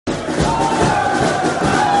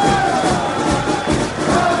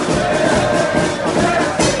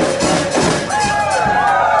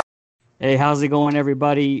Hey, how's it going,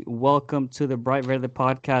 everybody? Welcome to the Bright Verde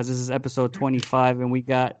podcast. This is episode 25, and we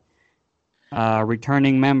got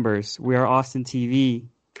returning members. We are Austin TV.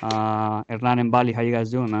 Hernan and Bali, how you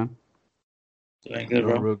guys doing, man? Doing good,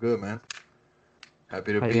 Doing bro. real good, man.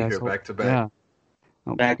 Happy to How you be guys? here back to back. Yeah.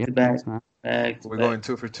 Oh, Back yeah. to back, Thanks, man. back to We're back. going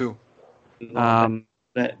 2 for 2. We're going Um,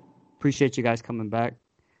 back. appreciate you guys coming back.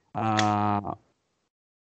 What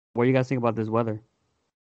do you guys think about this weather?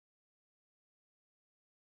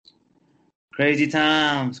 Crazy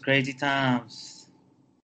times, crazy times.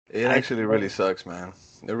 It actually really sucks, man.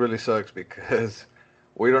 It really sucks because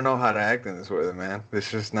we don't know how to act in this weather, man.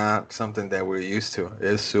 This is not something that we're used to.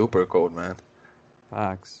 It's super cold, man.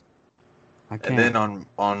 Facts. I And can't. then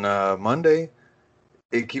on Monday,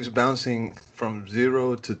 it keeps bouncing from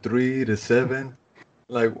 0 to 3 to 7.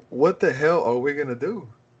 Like, what the hell are we gonna do?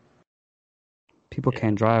 People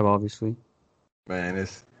can't drive, obviously. Man,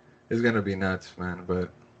 it's gonna be nuts, man.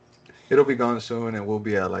 But it'll be gone soon, and we'll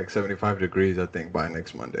be at like 75 degrees, I think, by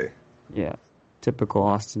next Monday. Yeah. Typical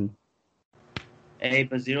Austin. Hey,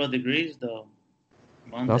 but 0 degrees though.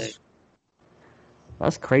 Monday.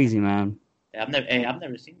 That's crazy, man. I've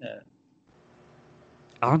never seen that.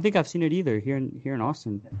 I don't think I've seen it either here in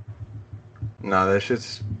Austin. No, that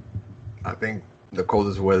shit's, I think, the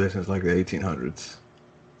coldest weather since like the 1800s.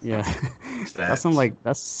 Yeah. That's Stats.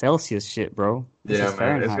 that's Celsius shit, bro. This Yeah, is man,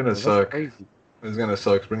 Fahrenheit, it's gonna bro. That's suck. crazy. It's gonna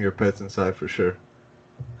suck. Bring your pets inside for sure.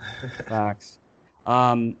 Facts.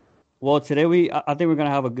 Well, today I think we're gonna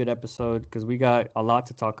have a good episode because we got a lot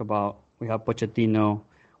to talk about. We have Pochettino.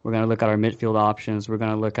 We're gonna look at our midfield options. We're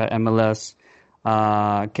gonna look at MLS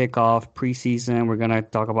kickoff preseason. We're gonna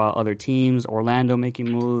talk about other teams. Orlando making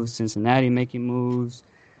moves. Cincinnati making moves.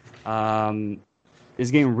 It's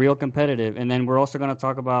getting real competitive. And then we're also gonna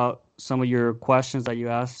talk about some of your questions that you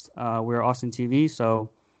asked. We're Austin TV, so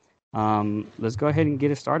let's go ahead and get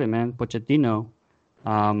it started, man. Pochettino.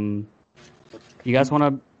 You guys want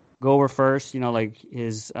to go over first, like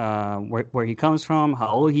his where he comes from, how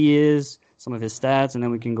old he is, some of his stats, and then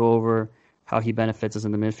we can go over how he benefits us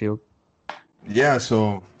in the midfield. Yeah,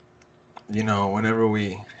 so whenever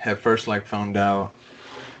we had first like found out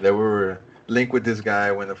that we were linked with this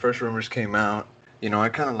guy when the first rumors came out, I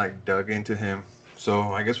kind of like dug into him. So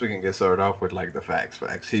I guess we can get started off with like the facts.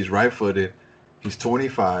 He's right-footed. He's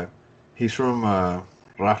 25. He's from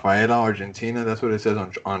Rafaela, Argentina. That's what it says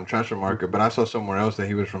on Transfer Market. But I saw somewhere else that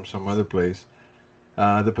he was from some other place.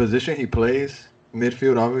 The position he plays,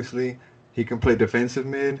 midfield, obviously. He can play defensive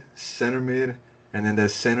mid, center mid, and then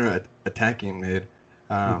there's center attacking mid.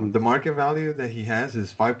 The market value that he has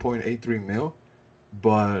is 5.83 mil,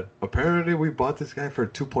 but apparently we bought this guy for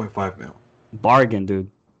 2.5 mil. Bargain,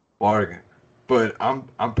 dude. Bargain. But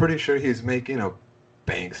I'm pretty sure he's making a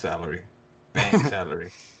bank salary. Bank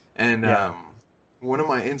salary. And Yeah. one of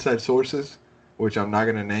my inside sources, which I'm not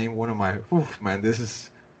gonna name, this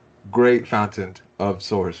is great fountain of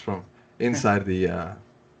source from inside the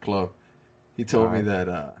club. He told me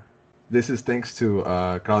that this is thanks to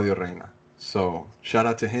Claudio Reina. So shout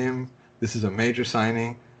out to him. This is a major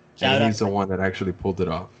signing, and he's the one that actually pulled it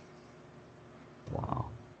off. Wow.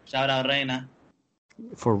 Shout out Reina.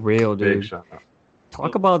 For real, Big dude. shout out.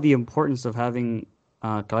 Talk about the importance of having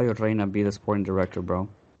Claudio Reina be the sporting director, bro.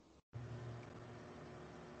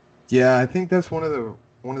 Yeah, I think that's one of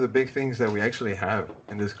the big things that we actually have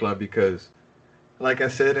in this club because, like I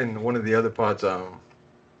said in one of the other pods,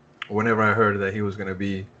 whenever I heard that he was gonna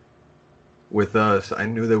be with us, I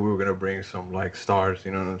knew that we were gonna bring some like stars.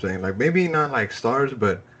 You know what I'm saying? Like maybe not like stars,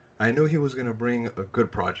 but I knew he was gonna bring a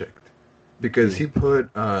good project because he put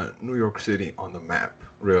New York City on the map.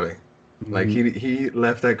 Really, like he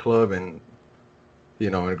left that club in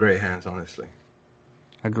great hands, honestly.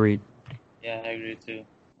 Agreed. Yeah, I agree too.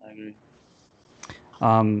 I agree.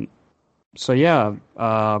 So yeah,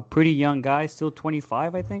 pretty young guy, still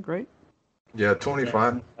 25, I think, right? Yeah,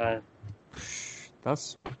 25.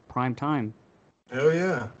 That's prime time. Hell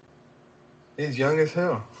yeah, he's young as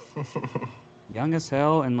hell. Young as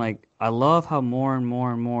hell, and like I love how more and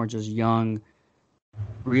more and more just young,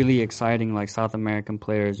 really exciting like South American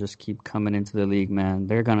players just keep coming into the league, man.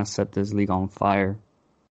 They're gonna set this league on fire.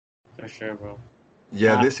 For sure, bro.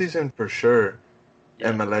 Yeah, this season for sure.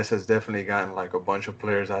 Yeah. MLS has definitely gotten like a bunch of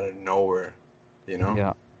players out of nowhere,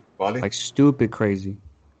 Yeah, Wally? like stupid crazy.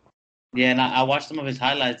 Yeah, and I watched some of his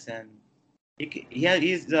highlights, and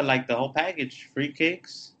he's like the whole package: free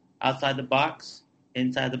kicks, outside the box,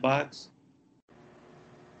 inside the box,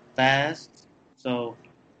 fast. So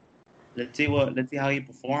let's see how he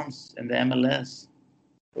performs in the MLS.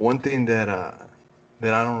 One thing that I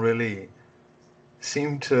don't really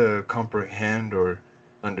seem to comprehend or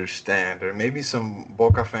understand, or maybe some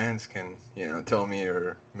Boca fans can, tell me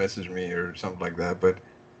or message me or something like that. But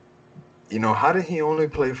how did he only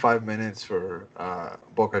play 5 minutes for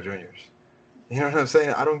Boca Juniors? You know what I'm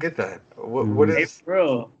saying? I don't get that. What what Mhm. Hey, is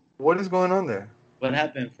bro, what is going on there? what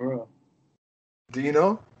happened for real? Do you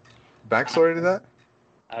know I, backstory to that?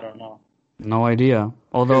 I don't know. No idea.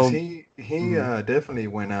 Because Although, he mhm. definitely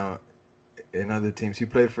went out in other teams. He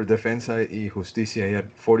played for Defensa y Justicia. He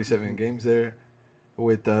had 47 Mhm. games there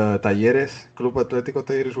with Talleres, Club Atlético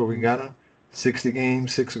Talleres, where we Mhm. got him. 60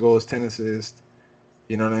 games, 6 goals, 10 assists.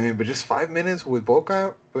 You know what I mean? But just 5 minutes with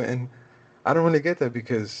Boca, and I don't really get that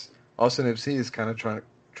because Austin FC is kind of trying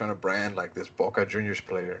to brand like this Boca Juniors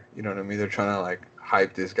player. You know what I mean? They're trying to like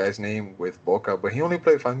hype this guy's name with Boca, but he only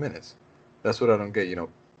played 5 minutes. That's what I don't get.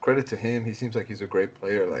 Credit to him. He seems like he's a great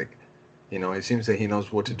player. Like, it seems that he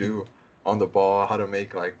knows what to Mhm. do on the ball, how to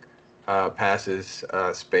make like passes,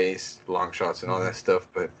 space, long shots, and all Mhm. that stuff.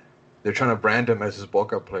 But they're trying to brand him as this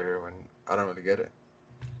Boca player, and I don't really get it.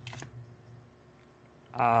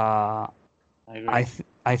 Uh, I agree.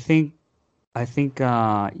 I think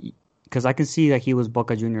because I can see that he was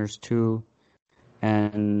Boca Juniors too,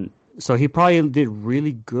 and so he probably did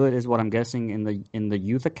really good, is what I'm guessing, in the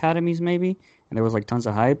youth academies maybe, and there was like tons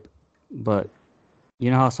of hype. But you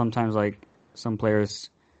know how sometimes like some players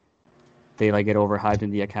they like get overhyped in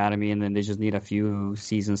the academy, and then they just need a few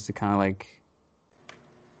seasons to kind of like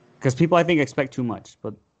because people I think expect too much,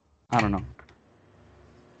 but I don't know.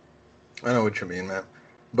 I know what you mean, man.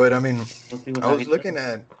 But I mean, We'll see what I how was he looking does.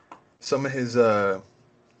 at some of his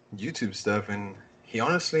YouTube stuff, and he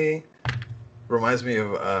honestly reminds me of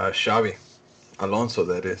Xavi Alonso.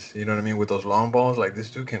 That is, you know what I mean, with those long balls. Like this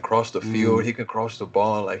dude can cross the field, Mm, he can cross the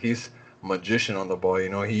ball. Like he's a magician on the ball.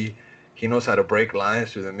 He knows how to break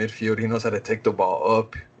lines through the midfield. He knows how to take the ball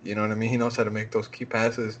up. You know what I mean? He knows how to make those key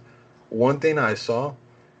passes. One thing I saw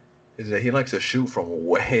is that he likes to shoot from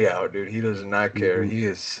way out, dude. He does not care.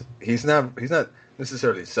 mhm. He's not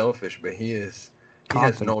necessarily selfish, but he has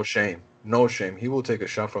Confident. no shame. No shame. He will take a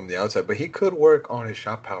shot from the outside, but he could work on his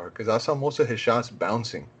shot power because I saw most of his shots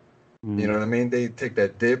bouncing. You know Mm. what I mean? They take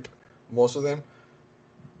that dip, most of them.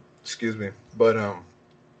 Excuse me. But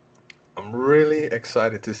I'm really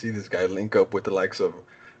excited to see this guy link up with the likes of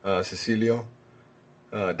Cecilio,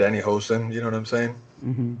 Danny Hosen. You know what I'm saying?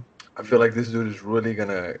 Hmm. I feel like this dude is really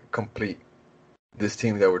gonna complete this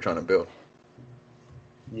team that we're trying to build.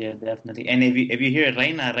 Yeah, definitely. And if you hear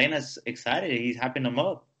Reina's excited. He's hyping him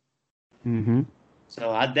up. Hmm.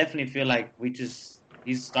 So I definitely feel like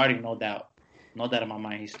he's starting, no doubt, no doubt in my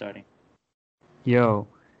mind, he's starting. Yo,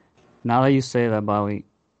 now that you say that, Bowie,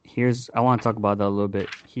 I want to talk about that a little bit.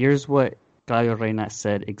 Here's what Claudio Reyna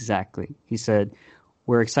said exactly. He said,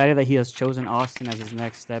 "We're excited that he has chosen Austin as his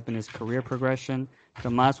next step in his career progression.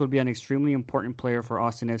 Tomas will be an extremely important player for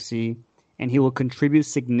Austin FC, and he will contribute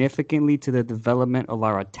significantly to the development of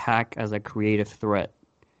our attack as a creative threat."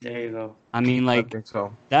 There you go. I mean, I like, think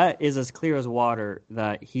so. that is as clear as water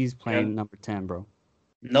that he's playing Yep. number 10, bro.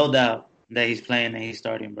 No doubt that he's playing and he's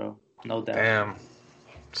starting, bro. No doubt. Damn.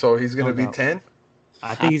 So he's No gonna be doubt. 10,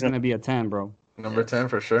 I I think he's feel going to be a 10, bro. number yeah, 10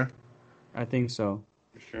 for sure. I think so.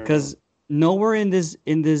 for sure, bro. Because nowhere in this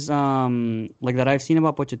like that I've seen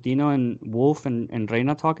about Pochettino and Wolf and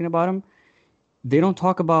Reina talking about him, they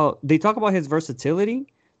talk about his versatility,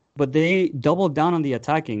 but they double down on the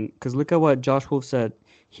attacking. Because look at what Josh Wolf said.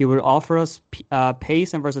 He would offer us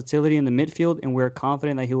pace and versatility in the midfield, and we're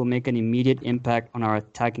confident that he will make an immediate impact on our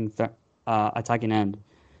attacking end.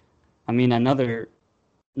 I mean,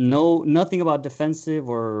 nothing about defensive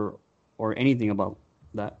or anything about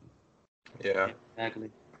that. Yeah. Yeah,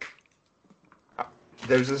 exactly. Uh,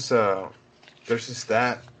 There's this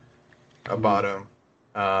stat Mm, about him.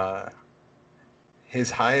 Uh,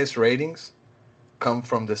 his highest ratings come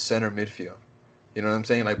from the center midfield. You know what I'm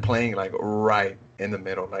saying? Like playing like right in the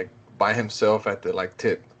middle, like by himself at the like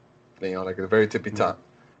tip, like the very tippy mm, top.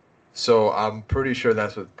 So I'm pretty sure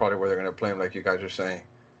that's probably where they're gonna play him, like you guys are saying,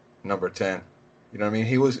 number 10. You know what I mean?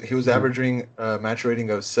 He was mm. averaging a match rating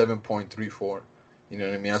of 7.34. You know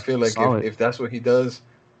what I mean? I feel like if Solid. if that's what he does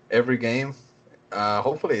every game,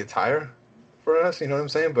 hopefully it's higher for us. You know what I'm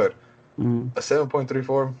saying? But Mm. a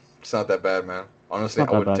 7.34, it's not that bad, man. It's Honestly, not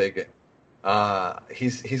I that would bad. take it.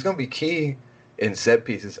 He's gonna be key in set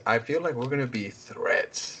pieces. I feel like we're gonna be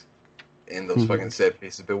threats in those fucking Mhm. set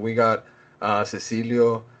pieces. But we got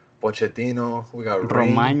Cecilio, Pochettino, we got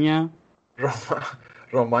Rain, Romagna,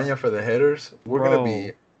 Romagna for the headers. bro.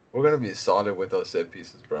 We're gonna be solid with those set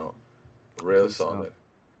pieces, bro. I Real think so. solid.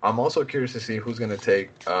 I'm also curious to see who's gonna take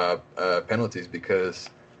penalties because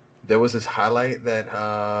there was this highlight that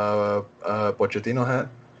Pochettino had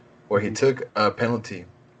where he Mhm. took a penalty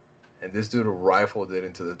and this dude rifled it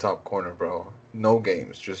into the top corner, bro. No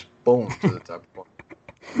games, just boom to the top corner.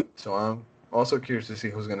 So I'm also curious to see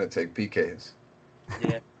who's gonna take PKs.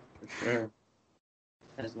 Yeah, for sure.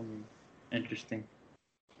 That's gonna be interesting.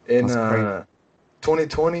 In That's crazy.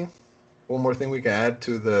 2020, one more thing we can add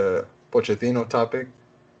to the Pochettino topic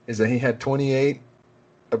is that he had 28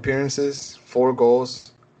 appearances, 4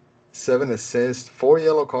 goals, 7 assists, 4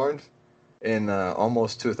 yellow cards in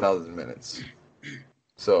almost 2,000 minutes.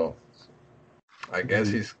 So I guess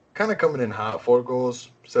he's kind of coming in hot. 4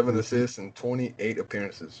 goals, 7 assists, and 28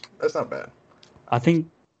 appearances. That's not bad. I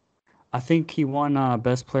think he won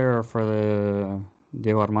best player for the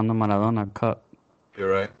Diego Armando Maradona Cup. You're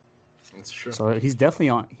right. It's true. So he's definitely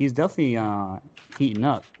heating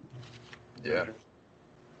up. Yeah.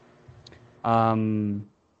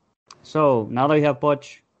 So now that we have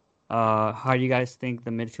Butch, how do you guys think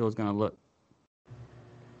the midfield is gonna look?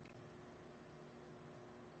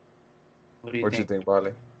 What do you What think? you think,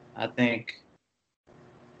 Bali? I think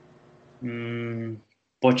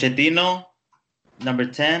Pochettino, number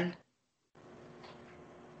 10,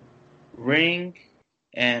 Ring,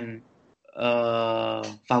 and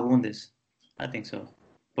Fagundes. I think so.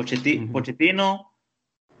 Pochettino,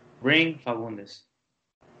 Ring, Fagundes.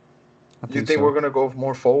 You think we're gonna go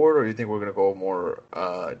more forward, or you think we're gonna go more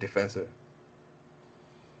defensive?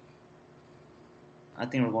 I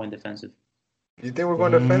think we're going defensive. You think we're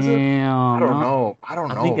going defensive? I don't know. I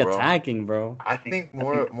think bro. attacking, bro. I think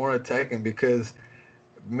more attacking because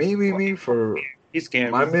me for He's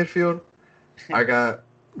scared. my midfield, I got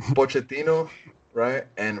Pochettino, right,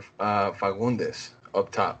 and Fagundes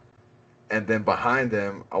up top, and then behind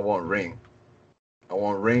them I want Ring. I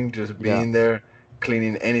want Ring just being there,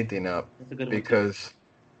 cleaning anything up, That's a good one, because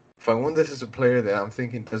Fagundes is a player that I'm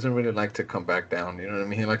thinking doesn't really like to come back down. You know what I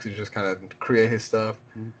mean? He likes to just kind of create his stuff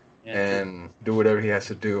and do whatever he has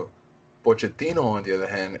to do. Pochettino, on the other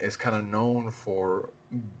hand, is kind of known for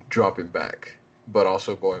dropping back, but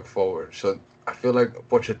also going forward. So I feel like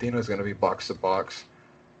Pochettino is going to be box to box,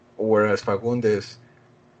 whereas Fagundes,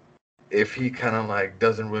 if he kind of like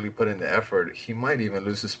doesn't really put in the effort, he might even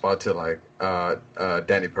lose his spot to like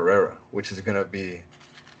Danny Pereira, which is going to be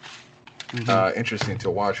interesting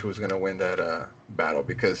to watch who's going to win that battle,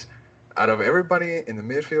 because out of everybody in the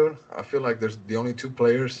midfield, I feel like there's the only 2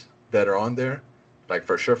 players that are on there, like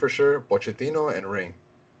for sure, Pochettino and Ring.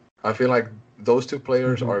 I feel like those 2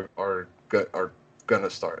 players are gonna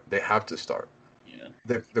start. They have to start. Yeah.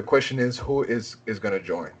 The question is who is gonna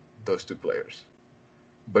join those 2 players.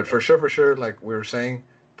 But for sure, like we were saying,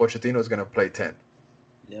 Pochettino is gonna play 10.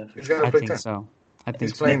 Yeah, he's gonna play 10. So. I think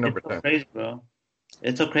he's playing number it's so 10. crazy, bro.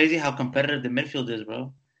 It's so crazy how competitive the midfield is,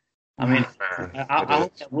 bro. I mean, I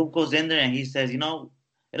hope that Wolf goes in there and he says, it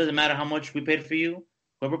doesn't matter how much we paid for you.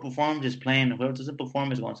 Whoever performs is playing. Whoever doesn't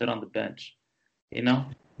perform is going to sit on the bench. You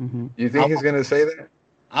think he's going to say that?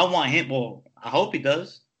 I want him. Well, I hope he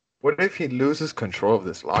does. What if he loses control of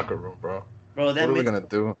this locker room, bro? Bro, what are we going to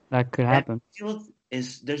do? That could happen.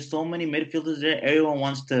 There's so many midfielders there. Everyone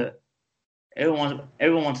wants to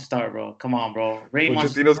start, bro. Come on, bro.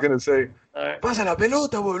 Pochettino's going to say, pasa la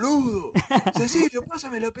pelota, boludo. Cecilio,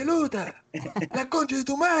 pásame la pelota. La concha de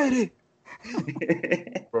tu madre.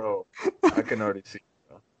 Bro, I can already see.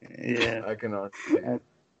 Yeah. I can already see.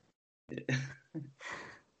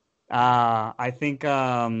 I think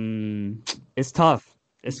it's tough.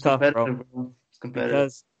 It's tough, bro. It's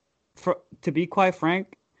competitive. Because, to be quite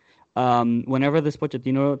frank, whenever this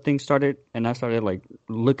Pochettino thing started, and I started like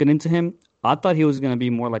looking into him, I thought he was gonna be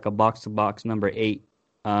more like a box-to-box number 8.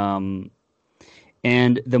 And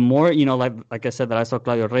the more like I said, that I saw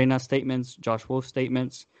Claudio Reyna's statements, Josh Wolf's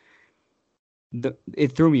statements,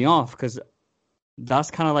 it threw me off, because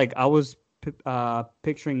that's kind of like I was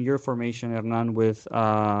picturing your formation, Hernan, with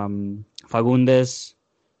Fagundes,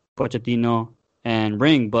 Pochettino, and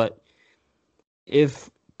Ring. But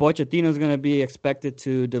if Pochettino is going to be expected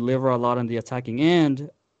to deliver a lot on the attacking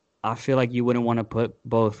end, I feel like you wouldn't want to put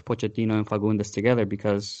both Pochettino and Fagundes together,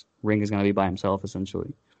 because Ring is going to be by himself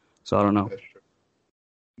essentially. So I don't know. That's true.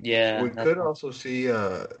 Yeah. We could also see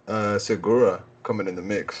Segura coming in the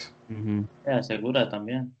mix. Mm-hmm. Yeah, Segura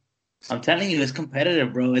también. I'm telling you, it's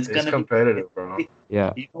competitive, bro. It's gonna competitive, bro.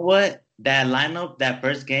 Yeah. You know what? That lineup, that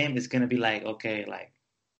first game is gonna be like, okay, like,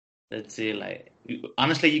 let's see, like,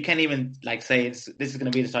 honestly, you can't even like say this is gonna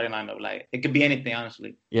be the starting lineup. Like, it could be anything,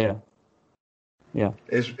 honestly. Yeah.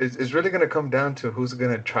 It's really gonna come down to who's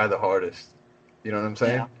gonna try the hardest. You know what I'm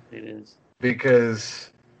saying? Yeah, it is. Because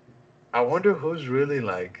I wonder who's really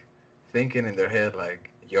like thinking in their head, like,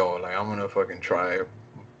 yo, like I'm gonna fucking try,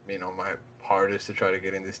 my hardest to try to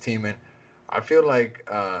get in this team. And I feel like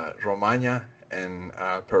Romagna and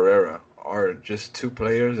Pereira are just two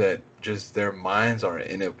players that just their minds are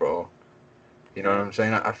in it, bro. You know what I'm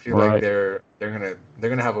saying? I feel like they're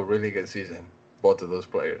gonna have a really good season, both of those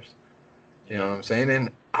players. You know what I'm saying?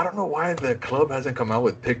 And I don't know why the club hasn't come out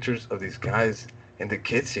with pictures of these guys and the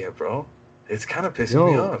kids yet, bro. It's kind of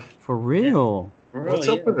pissing me off. For real? What's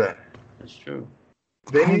up with that? That's true.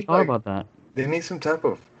 I hadn't thought about that. They need some type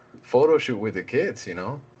of photo shoot with the kids, you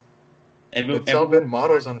know? It's all been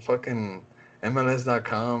models on fucking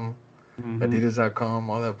MLS.com, Adidas.com,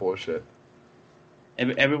 all that bullshit.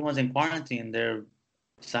 Everyone's in quarantine. They're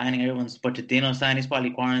signing. Everyone's Pochettino signing. He's probably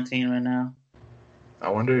quarantined right now. I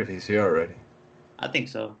wonder if he's here already. I think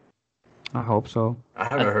so. I hope so. I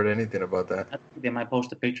haven't heard anything about that. I think they might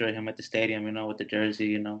post a picture of him at the stadium, you know, with the jersey,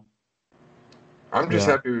 you know. I'm just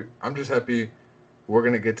happy we're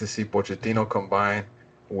going to get to see Pochettino combine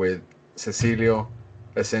with Cecilio,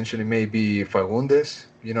 essentially maybe Fagundes,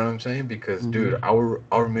 you know what I'm saying? Because, dude, our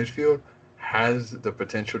midfield has the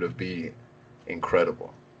potential to be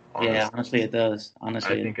incredible. Honestly. Yeah, honestly it does. I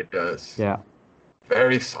think it does. Yeah.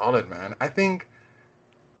 Very solid, man. I think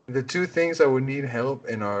the two things that would need help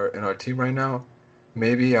in our team right now,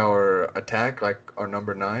 maybe our attack, like our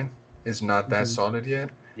number 9, is not that solid yet.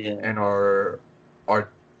 Yeah. And our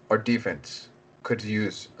defense could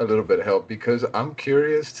use a little bit of help, because I'm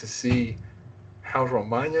curious to see how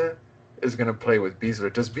Romagna is going to play with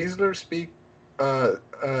Beasler. Does Beasler speak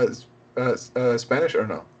Spanish or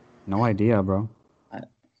no? No idea, bro.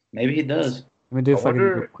 Maybe he does. Let me do I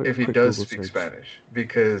wonder if he does Google speak search. Spanish,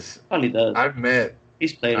 because Probably does. I've met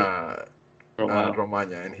He's played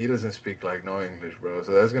Romagna, and he doesn't speak like no English, bro.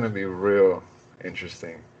 So that's going to be real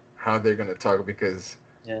interesting how they're going to talk, because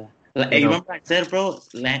you remember I said, bro,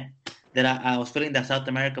 that I was feeling that South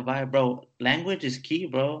America vibe, bro. Language is key,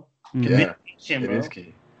 bro. Yeah, Communication, it bro. is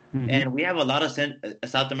key. And we have a lot of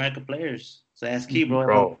South America players, so that's key,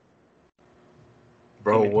 bro.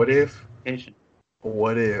 Bro, what if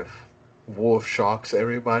Wolf shocks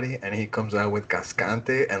everybody and he comes out with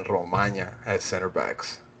Cascante and Romagna as center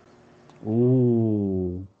backs?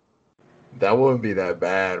 Ooh. That wouldn't be that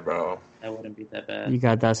bad, bro. That wouldn't be that bad. You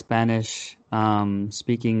got that Spanish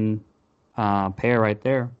speaking pair right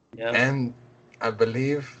there. Yep. And I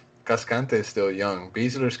believe Cascante is still young.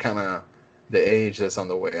 Beasler's kind of the age that's on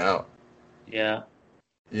the way out. Yeah.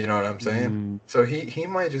 You know what I'm saying? So he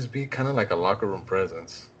might just be kind of like a locker room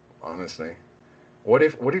presence, honestly. What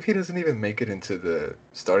if he doesn't even make it into the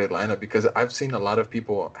starting lineup? Because I've seen a lot of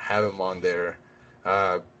people have him on their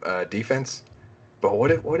defense. But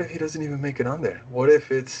what if he doesn't even make it on there? What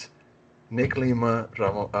if it's Nick Lima,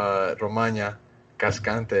 Romagna,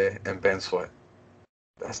 Cascante, and Ben Sweat?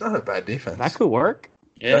 That's not a bad defense. That could work.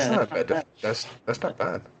 Yeah, that's not bad. That's not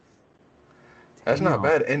bad. That's not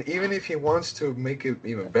bad. And even if he wants to make it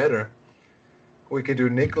even better, we could do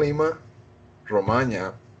Nick Lima,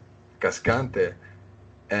 Romagna, Cascante,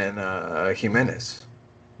 and Jimenez,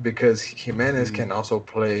 because Jimenez can also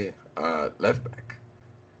play left back.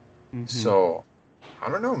 So I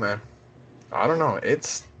don't know, man. I don't know.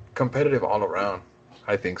 It's competitive all around.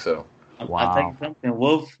 I think so. Wow. I'll tell you something.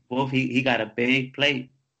 Wolf, he got a big plate.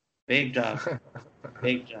 Big job.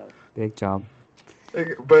 Big job.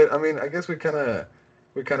 But I mean, I guess we kind of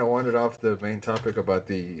wandered off the main topic about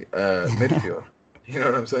the midfield. You know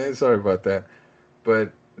what I'm saying? Sorry about that.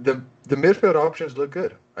 But the midfield options look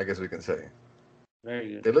good, I guess we can say.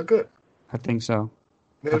 Very good. They look good. I think so.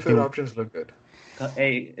 Midfield options look good.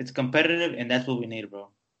 Hey, it's competitive, and that's what we need, bro.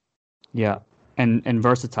 Yeah, and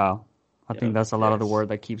versatile. I think that's a lot of the word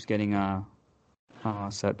that keeps getting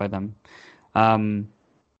said by them.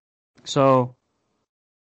 So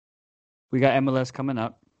we got MLS coming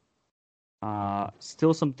up.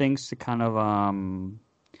 Still some things to kind of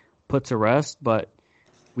put to rest, but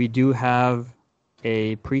we do have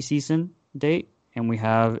a preseason date and we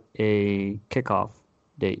have a kickoff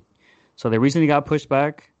date. So they recently got pushed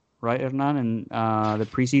back, right, Hernan? And the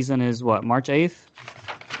preseason is what, March 8th?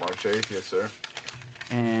 March 8th, yes, sir.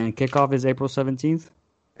 And kickoff is April 17th?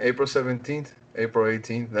 April 17th, April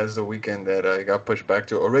 18th. That's the weekend that I got pushed back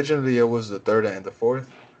to. Originally, it was the 3rd and the 4th.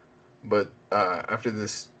 But after the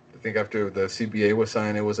CBA was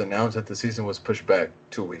signed, it was announced that the season was pushed back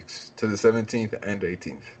 2 weeks to the 17th and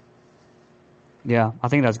 18th. Yeah, I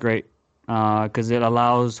think that's great because it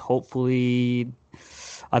allows, hopefully,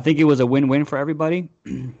 I think it was a win-win for everybody.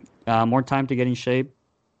 More time to get in shape,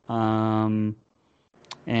 and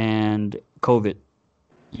COVID,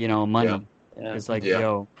 money. Yeah. It's like,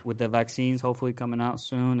 with the vaccines hopefully coming out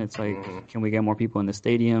soon, it's like, can we get more people in the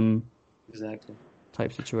stadium? Exactly.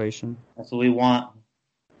 Type situation. That's what we want.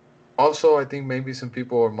 Also, I think maybe some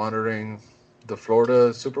people are monitoring the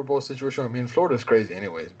Florida Super Bowl situation. I mean, Florida's crazy,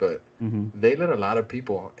 anyways, but they let a lot of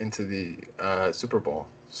people into the Super Bowl.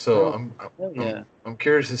 So I'm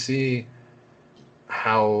curious to see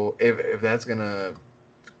how if that's gonna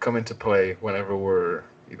come into play whenever we're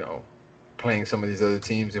playing some of these other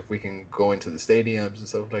teams. If we can go into the stadiums and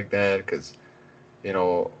stuff like that, because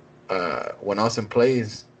when Austin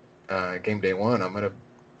plays game day one, I'm gonna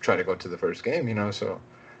try to go to the first game. So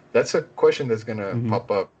that's a question that's gonna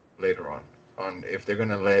pop up later on if they're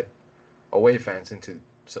gonna let away fans into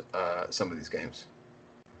some of these games.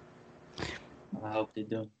 I hope they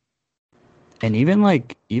do. And even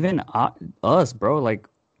us, bro. Like,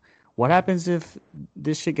 what happens if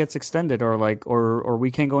this shit gets extended, or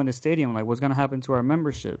we can't go in the stadium? Like, what's gonna happen to our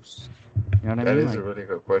memberships? You know what I mean? That is a really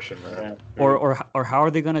good question, man. Yeah. Or how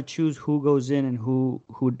are they gonna choose who goes in and who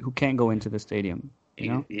can't go into the stadium?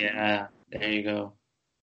 Yeah, there you go.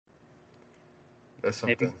 That's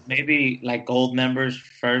something. Maybe like gold members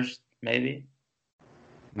first, maybe.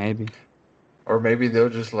 Or maybe they'll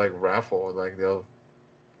just like raffle, like they'll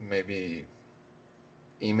maybe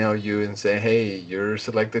email you and say, hey, you're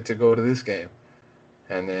selected to go to this game.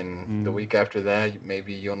 And then the week after that,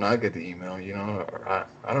 maybe you'll not get the email, or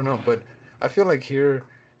I don't know. But I feel like here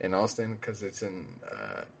in Austin, because it's in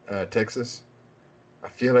Texas, I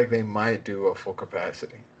feel like they might do a full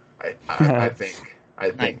capacity. I think.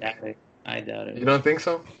 I doubt it. You don't think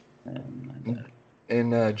so?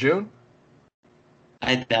 In June?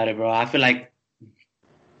 I doubt it, bro. I feel like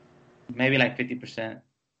maybe like 50%.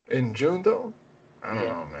 In June, though? I don't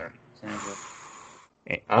know, man.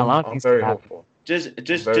 I'm very hopeful. Just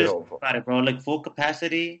hopeful about it, bro. Like full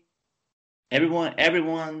capacity.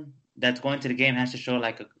 Everyone that's going to the game has to show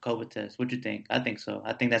like a COVID test. What do you think? I think so.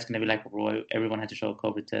 I think that's gonna be like a rule. Everyone has to show a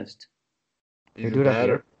COVID test. They do that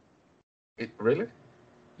here? Really?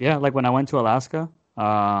 Yeah, like when I went to Alaska,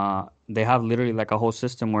 they have literally like a whole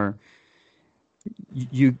system where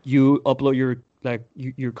you upload your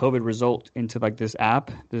COVID result into like this app,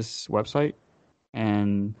 this website,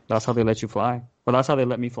 and that's how they let you fly. But that's how they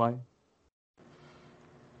let me fly.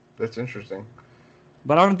 That's interesting.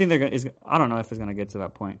 But I don't think I don't know if it's gonna get to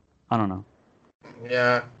that point. I don't know.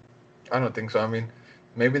 Yeah, I don't think so. I mean,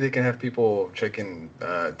 maybe they can have people checking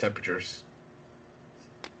temperatures.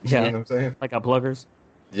 You know what I'm saying? Like pluggers.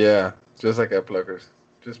 Yeah, just like pluggers.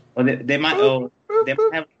 They might have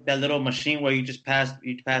that little machine where you pass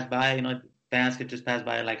by. Fans could just pass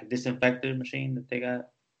by like a disinfectant machine that they got.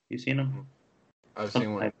 You seen them? I've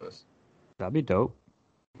seen one of those. That'd be dope.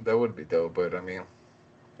 That would be dope, but I mean,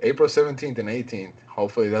 April 17th and 18th.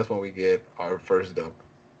 Hopefully, that's when we get our first dub.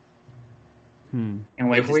 And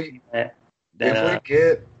wait if we get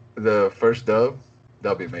the first dub,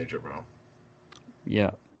 that'll be major, bro.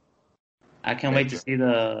 Yeah. I can't wait to see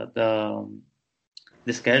the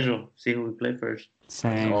schedule. See who we play first.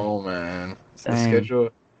 Same. Oh man,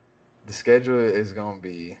 the schedule is gonna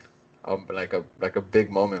be like a big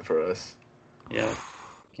moment for us. Yeah,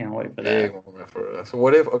 can't wait for that. Big moment for us.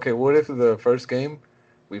 What if the first game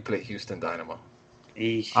we play Houston Dynamo?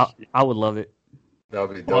 I would love it. That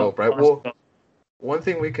would be dope, right? Well, one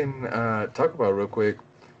thing we can talk about real quick.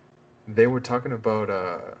 They were talking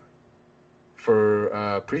about for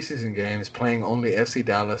preseason games playing only FC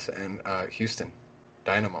Dallas and Houston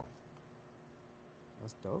Dynamo.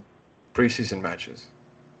 That's dope. Preseason matches.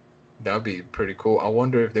 That would be pretty cool. I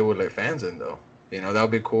wonder if they would let fans in though. That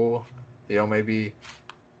would be cool. Maybe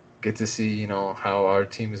get to see how our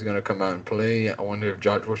team is gonna come out and play. I wonder if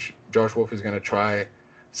Josh Wolf is gonna try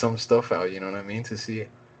some stuff out. You know what I mean, to see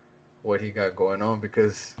what he got going on,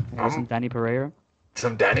 because some Danny Pereira.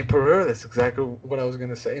 Some Danny Pereira. That's exactly what I was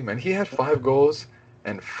gonna say, man. He had 5 goals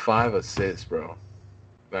and 5 assists, bro,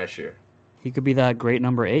 last year. He could be that great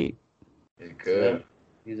number 8. He could.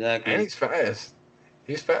 Yeah, exactly. And he's fast.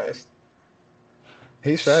 And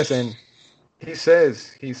he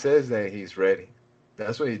says that he's ready.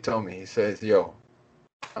 That's what he told me. He says, "Yo,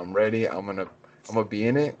 I'm ready. I'm gonna be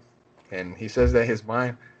in it." And he says that his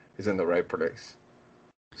mind is in the right place.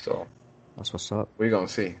 So that's what's up. We're gonna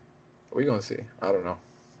see. I don't know.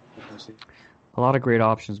 A lot of great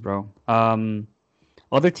options, bro.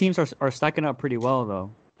 Other teams are stacking up pretty well,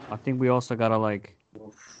 though. I think we also gotta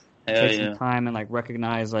take some time and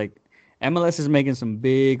recognize MLS is making some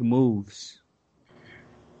big moves.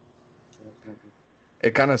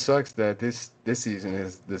 It kind of sucks that this season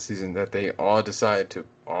is the season that they all decide to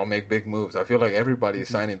all make big moves. I feel like everybody is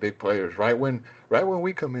signing big players right when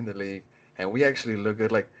we come in the league and we actually look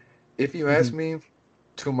good. Like, if you asked me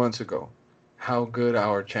 2 months ago how good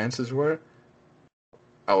our chances were,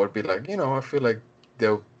 I would be like, I feel like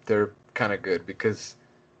they're kind of good, because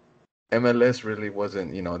MLS really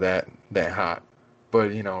wasn't, that hot.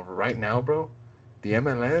 But, right now, bro, the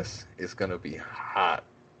MLS is gonna be hot.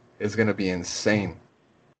 It's gonna be insane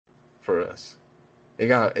for us. It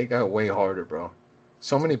got way harder, bro.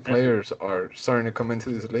 So many players are starting to come into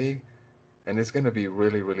this league, and it's gonna be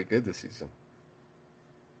really, really good this season.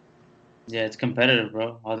 Yeah, it's competitive,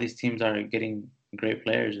 bro. All these teams are getting great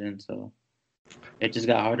players in, so it just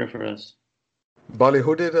got harder for us. Bali,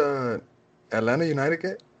 who did Atlanta United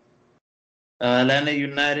get? Atlanta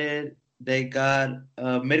United, they got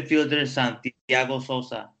midfielder Santiago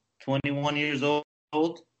Sosa, 21 years old,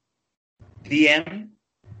 DM,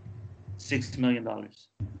 $6 million.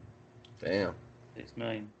 Damn. 6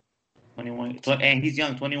 million. 21, and he's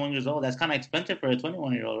young, 21 years old. That's kind of expensive for a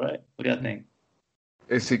 21-year-old, right? What do you think?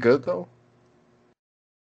 Is he good though?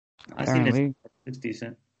 I think it's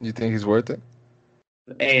decent. You think he's worth it?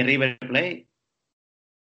 Hey, River Plate.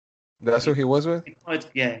 That's who he was with?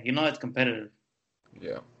 It's competitive.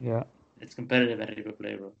 Yeah. It's competitive at River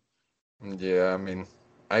Plate, bro. Yeah, I mean,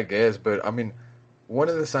 I guess, but I mean, one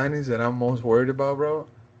of the signings that I'm most worried about, bro,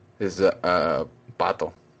 is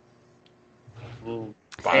Pato. Ooh.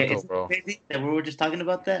 Pato, bro. Crazy that we were just talking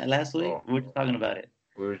about that last week. Oh. We were just talking about it.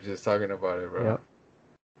 We were just talking about it, bro. Yep.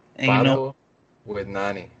 And Pato with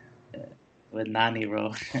Nani. With Nani,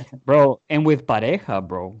 bro. Bro, and with Pareja,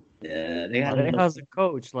 bro. Yeah, Pareja's the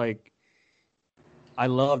coach. Like, I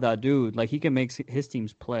love that dude. Like, he can make his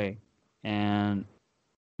teams play. And,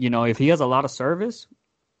 if he has a lot of service,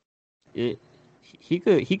 he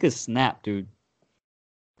could snap, dude.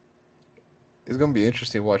 It's gonna be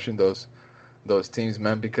interesting watching those teams,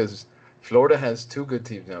 man, because Florida has two good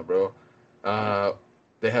teams now, bro.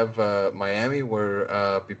 They have Miami, where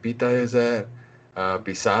Pipita is at,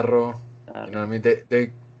 Pizarro. You know what I mean?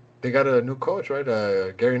 They got a new coach, right?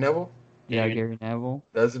 Gary Neville. Yeah, Gary Neville.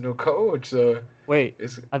 That's a new coach. So wait,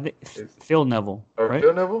 I think Phil Neville, right?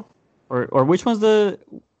 Phil Neville, or which one's the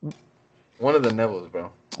one of the Nevilles, bro?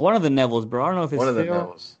 One of the Nevilles, bro. I don't know if it's one of the Phil.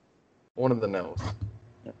 Nevilles. One of the Nevilles.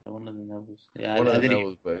 Yeah, one of the Nevilles. Yeah, one of the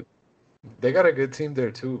Nevilles, but they got a good team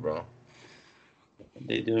there too, bro.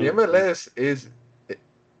 They do. The MLS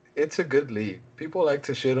it's a good league. People like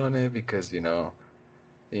to shit on it because they've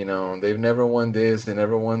never won this, they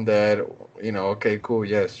never won that. Okay, cool,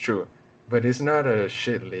 yes, true, but it's not a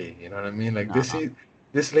shit league. You know what I mean? Like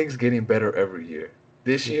this league's getting better every year.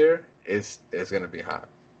 This year it's gonna be hot.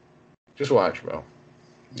 Just watch, bro.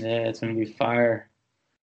 Yeah, it's gonna be fire.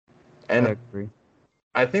 And I agree.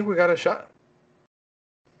 I think we got a shot.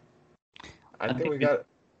 I think we got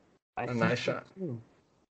a nice shot. Too.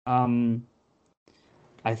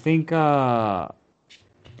 I think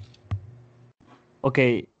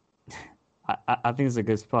okay. I think it's a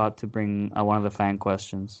good spot to bring one of the fan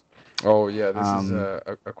questions. Oh yeah, this is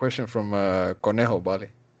a question from Conejo, Bali.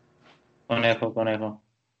 Conejo,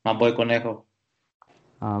 my boy Conejo.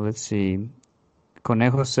 Let's see.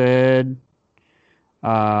 Conejo said,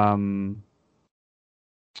 where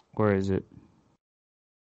is it?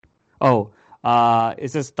 Oh,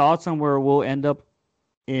 it says thoughts on where we'll end up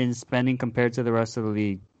in spending compared to the rest of the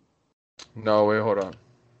league. No, wait, hold on.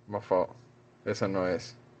 My fault. Esa no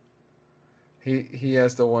es. He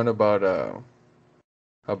asked the one about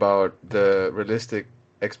the realistic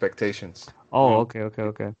expectations. Oh, okay.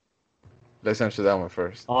 Let's answer that one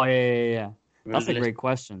first. Oh, yeah. That's a great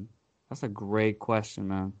question. That's a great question,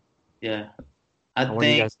 man. Yeah, I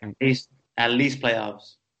think at least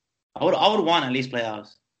playoffs. I would want at least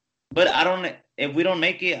playoffs, but I don't. If we don't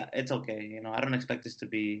make it, it's okay. I don't expect this to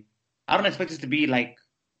be. I don't expect this to be like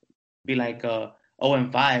 0-5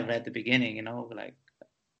 right at the beginning. Like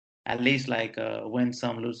at least win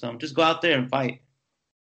some, lose some. Just go out there and fight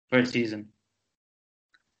first season.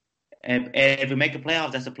 If we make the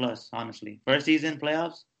playoffs, that's a plus. Honestly, first season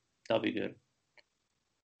playoffs, that'll be good.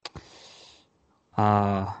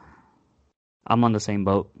 I'm on the same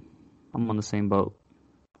boat.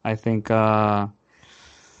 I think Austin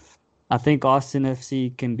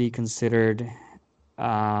FC can be considered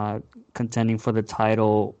contending for the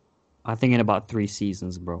title. I think in about 3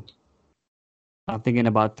 seasons, bro. I'm thinking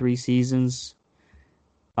about 3 seasons.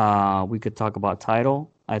 We could talk about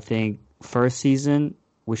title. I think first season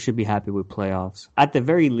we should be happy with playoffs. At the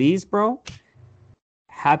very least, bro,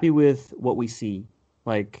 happy with what we see.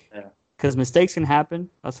 Because mistakes can happen.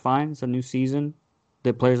 That's fine. It's a new season.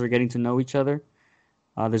 The players are getting to know each other.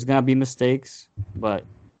 There's gonna be mistakes, but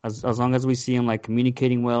as long as we see them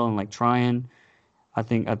communicating well and trying, I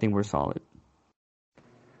think we're solid.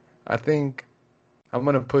 I think I'm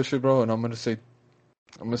gonna push it, bro, and I'm gonna say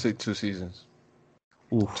 2 seasons.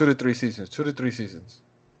 Oof. 2 to 3 seasons. 2 to 3 seasons.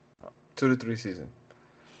 2 to 3 seasons.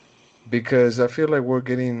 Because I feel like we're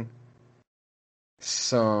getting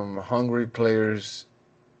some hungry players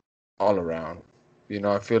all around.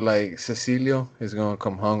 I feel like Cecilio is gonna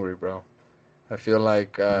come hungry, bro. I feel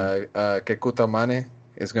like Kekuta Mane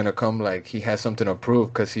is gonna come like he has something to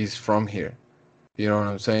prove because he's from here. You know what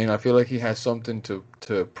I'm saying? I feel like he has something to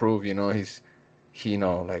prove.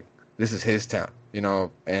 Like this is his town.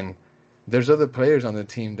 And there's other players on the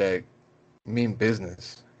team that mean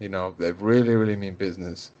business. That really really mean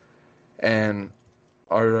business. And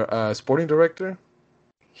our sporting director,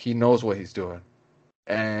 he knows what he's doing.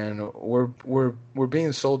 And we're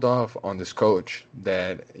being sold off on this coach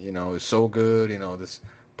that is so good. This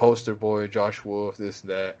poster boy, Josh Wolf, this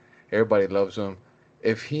that everybody loves him.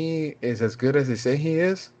 If he is as good as they say he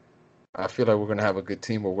is, I feel like we're gonna have a good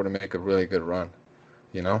team. Where we're gonna make a really good run.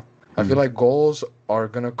 I feel like goals are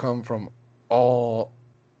gonna come from all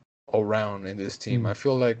around in this team. I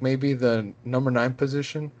feel like maybe the number 9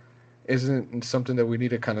 position isn't something that we need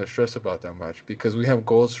to kind of stress about that much because we have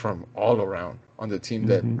goals from all around on the team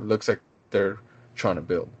that looks like they're trying to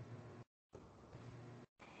build.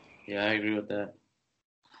 Yeah, I agree with that.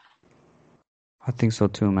 I think so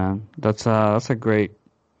too, man. That's a great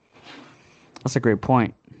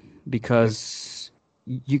point because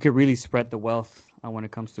you could really spread the wealth when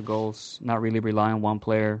it comes to goals, not really rely on one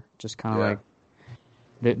player. Just kind of like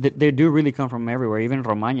they do really come from everywhere. Even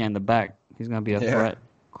Romagna in the back, he's gonna be a threat.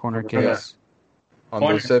 Corner kicks. On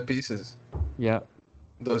those set pieces. Yeah.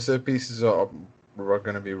 Those set pieces are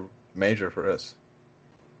going to be major for us.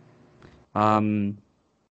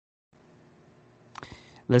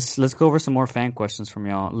 Let's go over some more fan questions from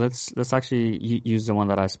y'all. Let's actually use the one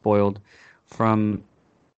that I spoiled from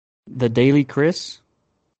the Daily Chris.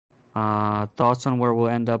 Thoughts on where we'll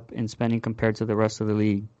end up in spending compared to the rest of the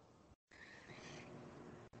league?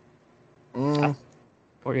 What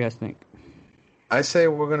do you guys think? I say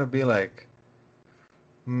we're going to be like,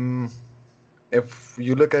 if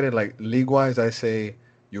you look at it like league-wise, I say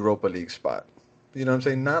Europa League spot. You know what I'm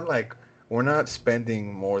saying? Not like we're not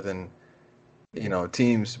spending more than,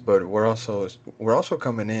 teams, but we're also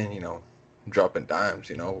coming in, dropping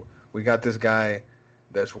dimes. We got this guy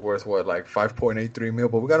that's worth like 5.83 mil,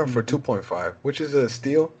 but we got him for 2.5, which is a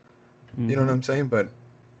steal. You know what I'm saying? But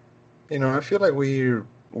I feel like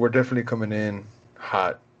we're definitely coming in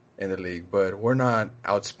hot in the league, but we're not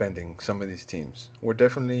outspending some of these teams. We're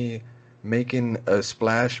definitely making a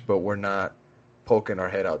splash, but we're not poking our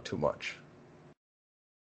head out too much.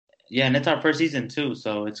 Yeah, and it's our first season too,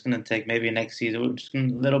 so it's gonna take maybe next season. We're just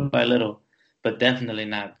gonna, little by little, but definitely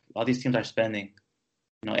not. All these teams are spending.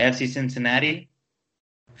 FC Cincinnati.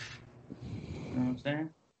 You know what I'm saying?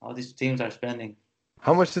 All these teams are spending.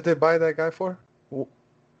 How much did they buy that guy for?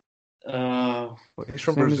 He's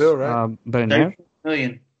from Brazil, right? $30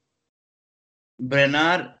 million.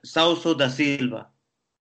 Bernard Sousa da Silva.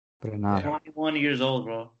 21 years old,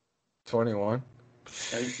 bro. 21.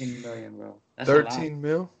 13 million, bro. That's 13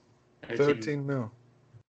 mil? 13 mil.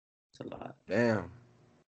 That's a lot. Damn.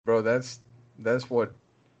 Bro, that's what,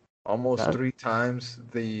 almost 3 times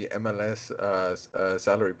the MLS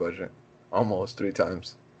salary budget. Almost 3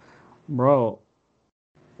 times. Bro,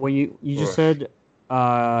 when you just said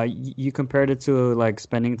you compared it to like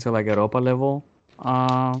spending to like Europa level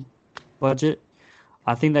budget,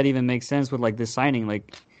 I think that even makes sense with like this signing.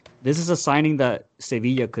 Like this is a signing that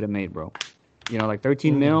Sevilla could have made, bro. Like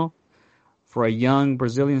 13 mil for a young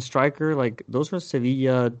Brazilian striker. Like those were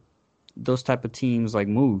Sevilla, those type of teams like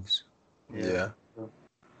moves. Yeah,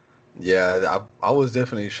 I was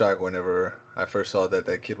definitely shocked whenever I first saw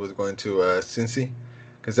that kid was going to Cincy,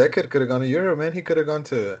 because that kid could have gone to Europe, man. He could have gone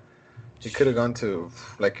to,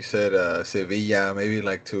 like you said, Sevilla, maybe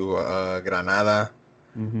like to Granada,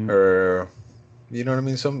 or you know what I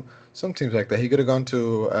mean. Some teams like that. He could have gone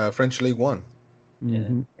to French League One.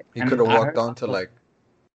 Mm-hmm. He could have walked on to like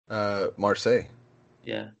Marseille.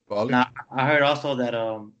 Yeah. Now, I heard also that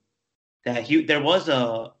there was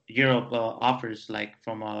a Europe offers like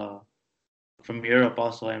from Europe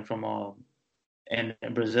also and from and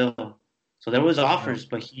Brazil. So there was offers,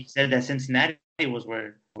 but he said that Cincinnati was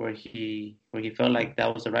where he felt like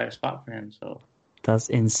that was the right spot for him. So that's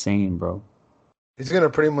insane, bro. He's gonna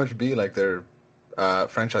pretty much be like their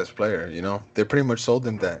franchise player. They pretty much sold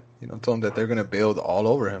him that. Told him that they're gonna build all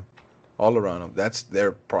over him, all around him. That's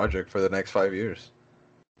their project for the next 5 years.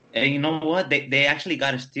 And you know what? They actually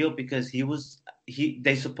got a steal because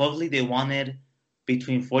they supposedly wanted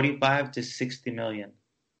between 45 to 60 million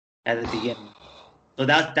at the beginning. So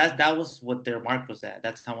that was what their mark was at.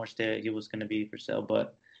 That's how much he was going to be for sale.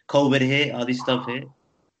 But COVID hit, all these stuff hit.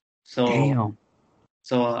 So damn.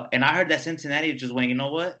 So and I heard that Cincinnati just went, you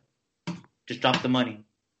know what? Just drop the money.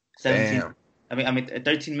 17. Damn. I mean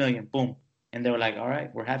 13 million. Boom. and they were like, "All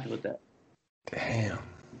right, we're happy with that." Damn.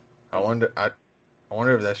 I wonder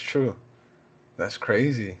if that's true. That's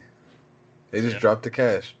crazy. They just dropped the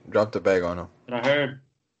cash, dropped the bag on them. But I heard.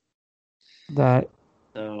 That,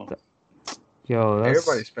 So yo,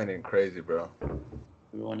 Everybody's spending crazy, bro.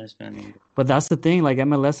 everyone is spending. but that's the thing. Like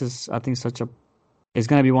MLS is, I think, it's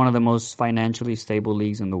going to be one of the most financially stable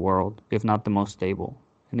leagues in the world, if not the most stable.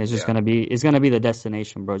 And it's just it's going to be the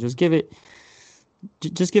destination, bro. Just give it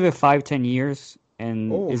 5-10 years,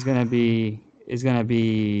 and it's going to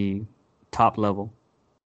be top level.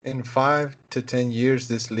 In 5 to 10 years,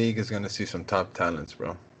 this league is going to see some top talents,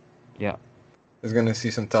 bro. Yeah. It's going to see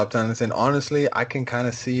some top talents. And honestly, I can kind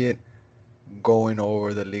of see it going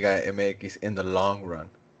over the Liga MX in the long run.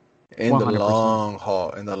 In 100%.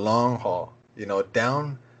 The long haul. You know,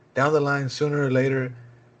 down the line, sooner or later,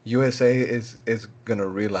 USA is going to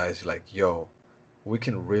realize, like, yo, we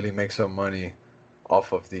can really make some money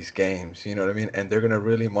off of these games. You know what I mean? And they're going to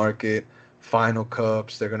really market Final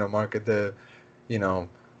Cups. They're going to market the, you know,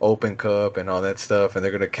 Open Cup and all that stuff, and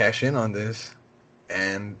they're gonna cash in on this,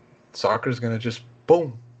 and soccer's gonna just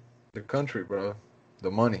boom, the country, bro. The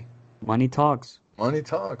money talks,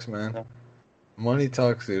 man. Money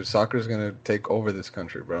talks, dude. Soccer's gonna take over this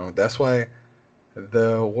country, bro. That's why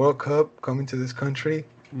the World Cup coming to this country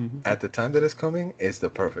at the time that it's coming is the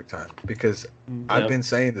perfect time, because I've been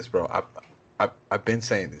saying this, bro. I've been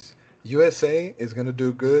saying this. USA is gonna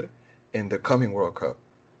do good in the coming World Cup.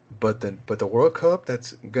 But the World Cup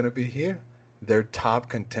that's gonna be here, they're top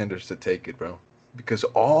contenders to take it, bro. Because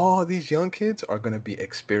all these young kids are gonna be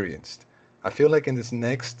experienced. I feel like in this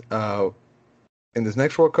next World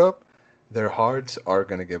Cup, their hearts are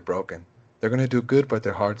gonna get broken. They're gonna do good, but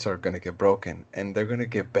their hearts are gonna get broken, and they're gonna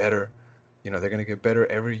get better. You know, they're gonna get better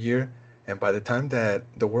every year. And by the time that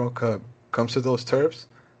the World Cup comes to those turfs,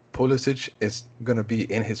 Pulisic is gonna be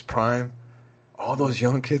in his prime. All those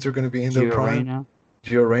young kids are gonna be in their prime.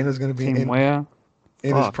 Gio Reyna's going to be in his prime,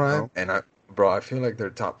 bro. And I feel like they're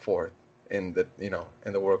top 4 in the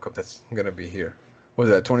World Cup that's going to be here. What is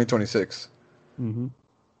that? 2026.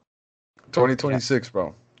 2026,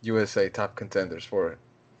 bro. USA top contenders for it.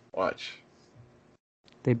 Watch.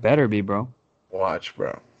 They better be, bro. Watch,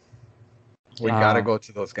 bro. We gotta go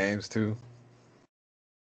to those games too.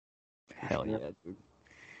 Hell yeah, dude.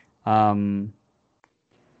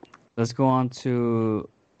 Let's go on to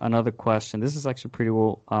another question. This is actually pretty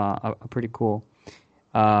cool.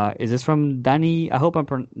 Is this from Danny? I hope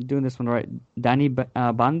I'm doing this one right. Danny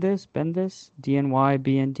Bandes,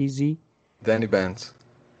 DNYBNDZ. Danny Bands.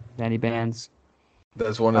 Danny Bands.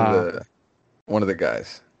 That's one of the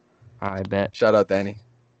guys. I bet. Shout out Danny.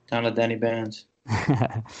 Shout out Danny Bands.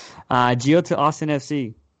 Gio to Austin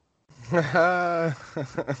FC.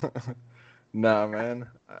 Nah, man.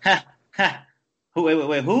 Who?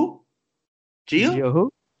 Wait. Who? Gio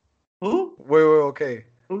who? Who? Wait, okay.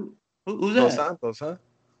 Who's that? Dos Santos, huh?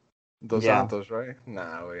 Dos Santos, right?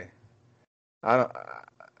 Nah, wait. I don't.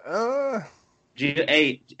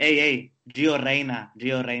 Gio Reyna.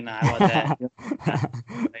 How about that?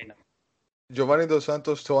 Reyna. Giovanni Dos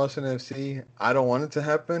Santos to Austin FC. I don't want it to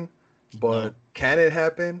happen, but can it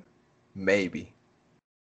happen? Maybe.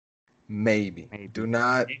 Do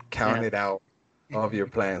not count it out of your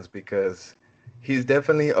plans, because he's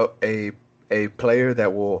definitely a player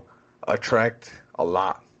that will attract a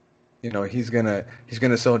lot. You know, he's gonna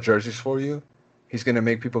sell jerseys for you. He's gonna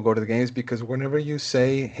make people go to the games, because whenever you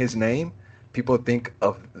say his name, people think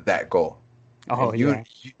of that goal. Oh, and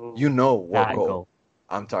you know what goal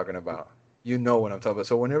I'm talking about. You know what I'm talking about.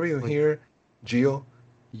 So whenever you hear Gio,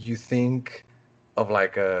 you think of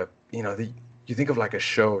like you think of like a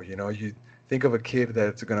show. You know, you think of a kid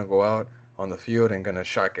that's gonna go out on the field and gonna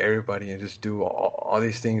shock everybody and just do all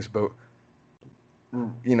these things. But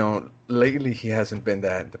you know, lately he hasn't been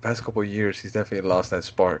that. The past couple of years, he's definitely lost that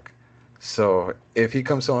spark. So if he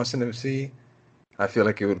comes to Austin FC, I feel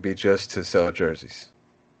like it would be just to sell jerseys.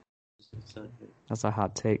 That's a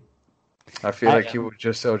hot take. I feel like he would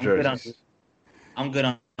just sell jerseys. I'm good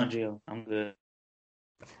on Gio. I'm good.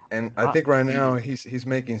 And I think right now he's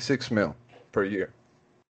making $6 million per year.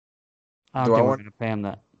 I don't think we're gonna pay him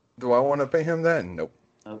that. Do I want to pay him that? Nope.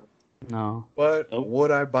 No. But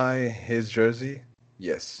would I buy his jersey?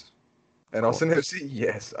 Yes. And Austin FC?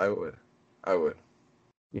 Yes, I would.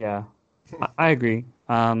 Yeah, I agree.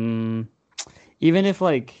 Even if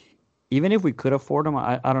we could afford him,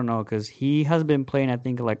 I don't know, because he has been playing, I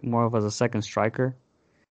think, like more of as a second striker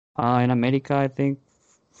in America, I think,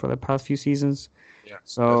 for the past few seasons. Yeah.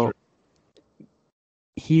 So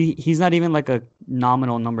he's not even like a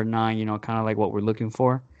nominal number 9, you know, kind of like what we're looking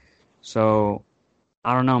for. So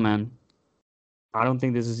I don't know, man. I don't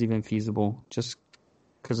think this is even feasible just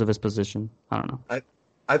because of his position. I don't know.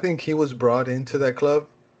 I think he was brought into that club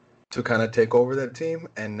to kind of take over that team,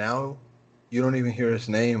 and now you don't even hear his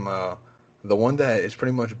name. The one that is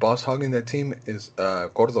pretty much boss hogging that team is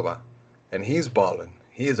Cordova, and he's balling.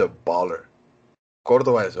 He is a baller.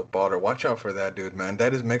 Cordova is a baller. Watch out for that dude, man.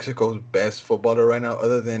 That is Mexico's best footballer right now,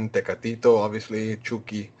 other than Tecatito, obviously,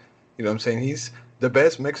 Chucky. You know what I'm saying? He's the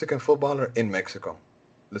best Mexican footballer in Mexico.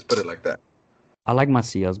 Let's put it like that. I like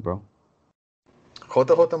Macias, bro.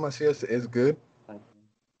 JJ Macias is good.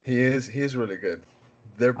 He is really good.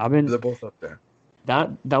 They're both up there.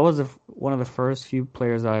 That was one of the first few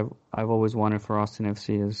players I've always wanted for Austin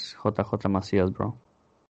FC is JJ Macias, bro.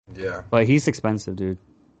 Yeah. But he's expensive, dude.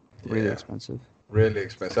 Really expensive. Really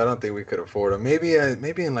expensive. I don't think we could afford him. Maybe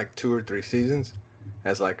in like 2 or 3 seasons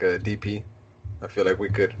as like a DP. I feel like we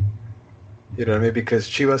could. You know what I mean? Because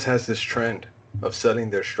Chivas has this trend of selling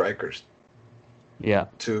their strikers. Yeah.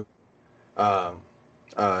 To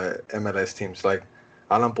MLS teams. Like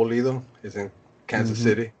Alan Pulido is in Kansas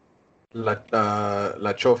City. La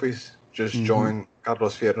Chofis just joined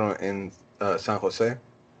Carlos Fierro in San Jose.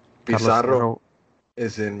 Pizarro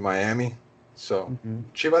is in Miami. So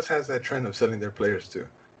Chivas has that trend of selling their players to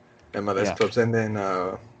MLS clubs. And then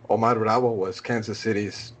Omar Bravo was Kansas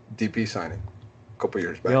City's DP signing a couple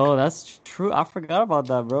years back. Yo, that's true. I forgot about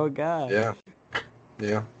that, bro. God.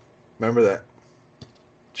 Yeah. Remember that.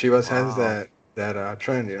 Chivas has that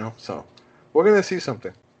trend, you know. So we're gonna see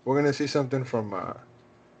something. We're gonna see something from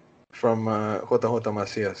JJ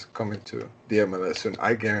Macias coming to the MLS soon.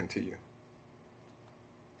 I guarantee you.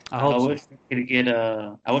 I wish we could get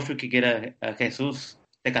a Jesus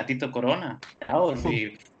Tecatito Corona. That would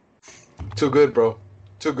be too good, bro.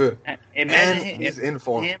 Too good. Imagine and he's in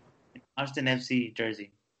form. Him in Austin FC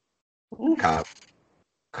jersey. Cop.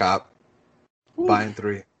 Buying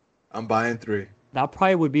 3. I'm buying 3. That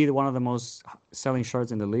probably would be one of the most selling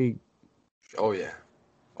shirts in the league. Oh yeah.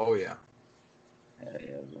 Yeah,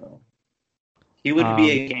 bro. He would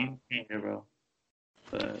be a game changer, bro.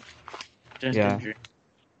 But just a dream.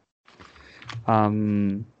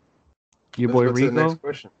 Your boy Rigo. The next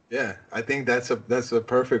question? Yeah, I think that's a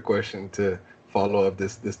perfect question to follow up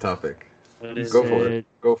this topic. Go for it.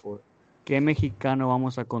 ¿Qué mexicano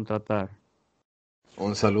vamos a contratar?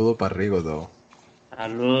 Un saludo para Rigo, though.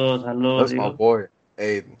 Salud. That's my boy.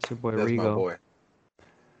 Hey, that's Rigo. My boy.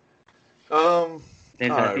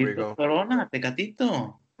 Tecatito Corona,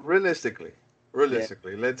 Tecatito. Realistically,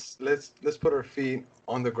 let's put our feet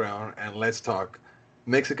on the ground and let's talk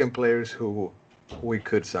Mexican players who we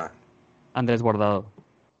could sign. Andrés Guardado.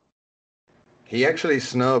 He actually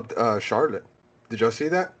snubbed Charlotte. Did y'all see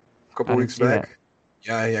that? A couple weeks back?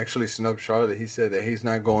 Yeah, he actually snubbed Charlotte. He said that he's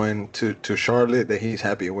not going to Charlotte, that he's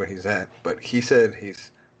happy where he's at. But he said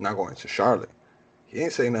he's not going to Charlotte. He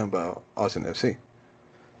ain't saying nothing about Austin FC.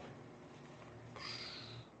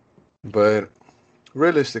 But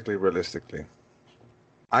realistically,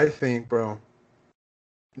 I think, bro,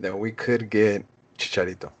 that we could get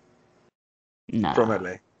Chicharito. Nah.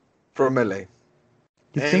 From LA.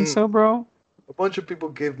 You think so, bro? A bunch of people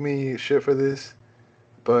give me shit for this,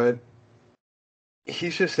 but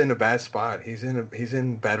he's just in a bad spot. He's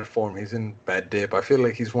in bad form. He's in bad dip. I feel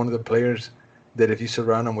like he's one of the players that if you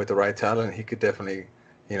surround him with the right talent, he could definitely,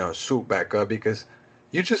 swoop back up. Because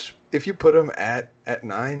if you put him at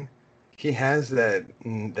 9, he has that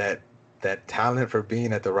talent for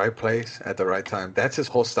being at the right place at the right time. That's his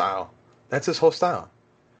whole style.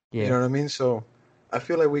 Yeah. You know what I mean? So I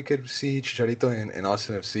feel like we could see Chicharito in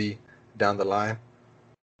Austin FC down the line.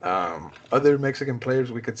 Other Mexican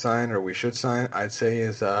players we could sign or we should sign, I'd say,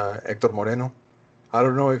 is Hector Moreno. I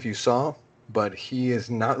don't know if you saw, but he is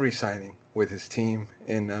not re-signing with his team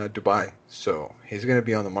in Dubai. So he's going to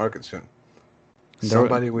be on the market soon.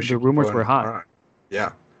 The rumors were hot.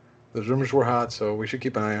 Yeah, those rumors were hot, so we should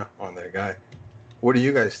keep an eye on that guy. What do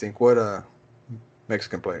you guys think? What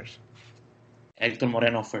Mexican players? Hector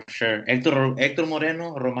Moreno for sure. Hector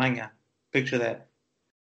Moreno, Romagna. Picture that.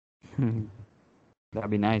 That'd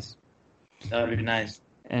be nice.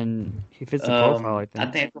 And he fits the profile, I think. I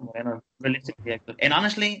think Hector Moreno, realistically, Hector. And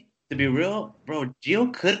honestly, to be real, bro,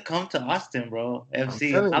 Gio could come to Austin, bro.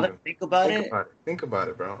 FC. Now that I think about it. Think about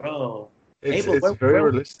it, bro. Bro. It's very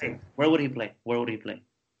realistic. Where would he play?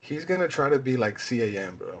 He's going to try to be like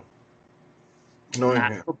CAM, bro.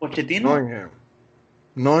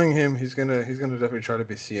 Knowing him, he's gonna definitely try to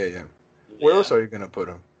be CAM. Where else are you gonna put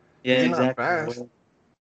him? Yeah, he's exactly. Not fast.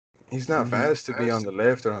 He's not fast to be on the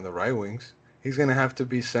left or on the right wings. He's gonna have to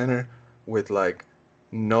be center with like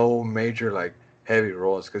no major like heavy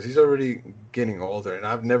rolls because he's already getting older, and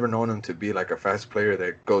I've never known him to be like a fast player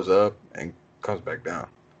that goes up and comes back down.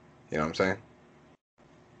 You know what I'm saying?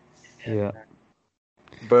 Yeah.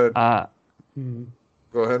 But mm.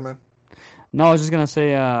 go ahead, man. No, I was just gonna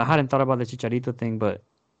say I hadn't thought about the Chicharito thing, but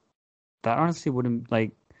that honestly wouldn't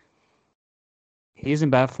like. He's in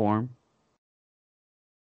bad form.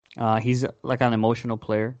 He's like an emotional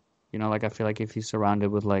player. You know, like I feel like if he's surrounded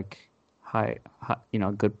with like high you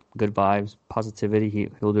know, good vibes, positivity,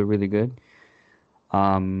 he'll do really good.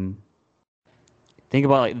 Um, think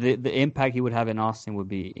about like the impact he would have in Austin would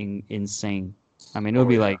be insane. I mean, it would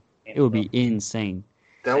be like it would be insane.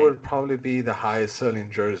 That would probably be the highest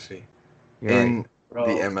selling jersey in the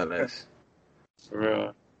MLS. For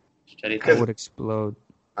real. That would explode.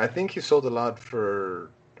 I think he sold a lot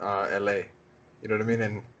for LA. You know what I mean?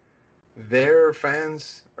 And their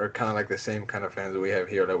fans are kind of like the same kind of fans that we have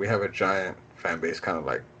here. Like we have a giant fan base, kind of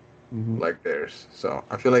like theirs. So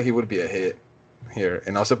I feel like he would be a hit here.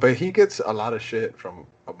 And also, but he gets a lot of shit from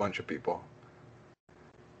a bunch of people.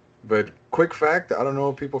 But quick fact, I don't know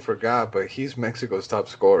if people forgot, but he's Mexico's top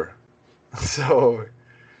scorer. So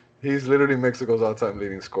he's literally Mexico's all-time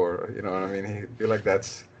leading scorer. You know what I mean? I feel like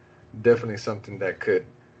that's definitely something that could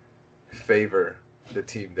favor the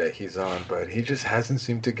team that he's on, but he just hasn't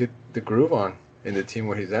seemed to get the groove on in the team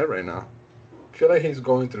where he's at right now. I feel like he's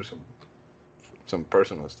going through some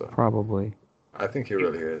personal stuff. Probably. I think he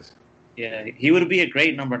really is. Yeah, he would be a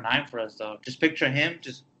great number 9 for us, though. Just picture him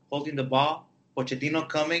just holding the ball, Pochettino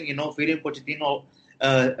coming, you know, feeding Pochettino,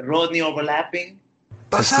 Rodney overlapping.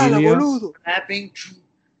 Pasala, boludo. Overlapping,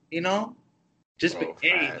 you know? Just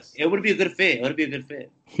it would be a good fit. It would be a good fit.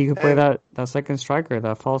 He could play that second striker,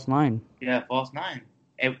 that false 9. Yeah, false 9.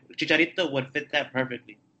 Chicharito would fit that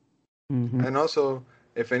perfectly. Mm-hmm. And also,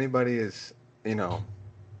 if anybody is, you know,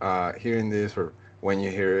 hearing this or when you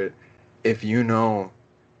hear it, if you know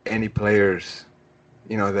any players,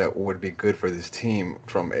 you know, that would be good for this team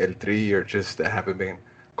from El Tri or just that haven't been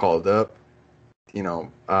called up, you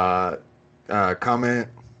know, comment,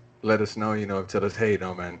 let us know, you know, tell us, hey,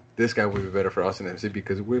 no, man, this guy would be better for Austin FC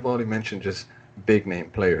because we've only mentioned just big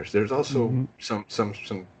name players. There's also some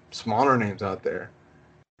smaller names out there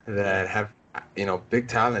that have, you know, big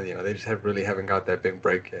talent. You know, they just haven't got that big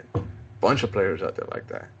break yet. Bunch of players out there like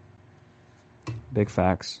that. Big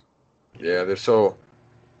facts. Yeah, there's so,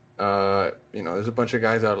 you know, there's a bunch of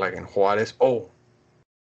guys out like in Juarez. Oh,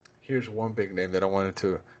 here's one big name that I wanted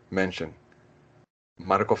to mention.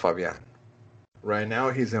 Marco Fabian. Right now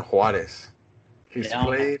he's in Juarez. He's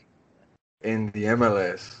played in the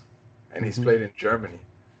MLS and he's played in Germany.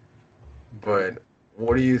 But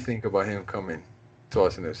what do you think about him coming to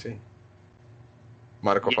Austin FC?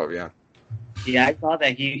 Marco Fabian. Yeah, I saw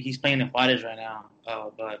that he's playing in Juarez right now,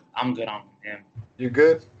 but I'm good on him. You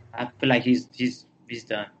good? I feel like he's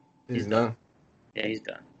done. He's done? Yeah, he's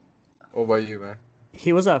done. What about you, man?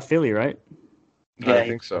 He was at Philly, right? Yeah, I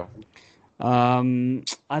think so.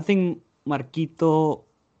 I think Marquito,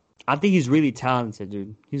 I think he's really talented,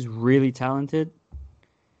 dude. He's really talented.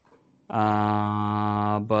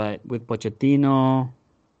 But with Pochettino,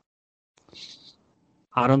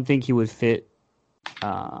 I don't think he would fit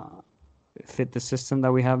the system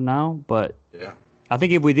that we have now. But yeah, I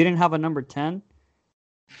think if we didn't have a number 10,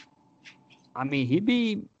 I mean, he'd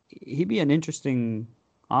be an interesting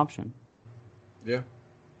option. Yeah.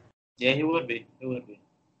 Yeah, he would be. He would be.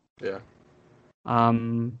 Yeah.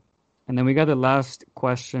 And then we got the last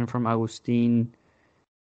question from Agustin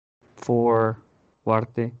for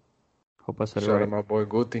Huarte. Hope I said it right. Shout out my boy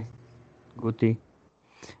Guti. Guti.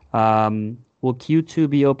 Will Q2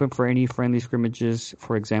 be open for any friendly scrimmages?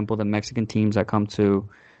 For example, the Mexican teams that come to,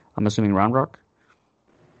 I'm assuming, Round Rock?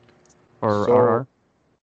 Or RR?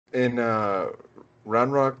 In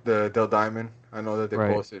Round Rock, the Del Diamond, I know that they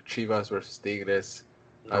posted Chivas versus Tigres.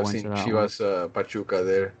 I've seen Chivas Pachuca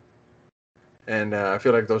there. And I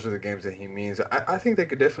feel like those are the games that he means. I think they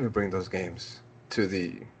could definitely bring those games to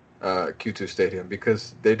the Q2 stadium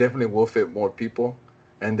because they definitely will fit more people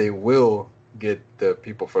and they will get the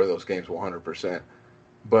people for those games 100%.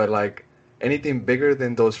 But like anything bigger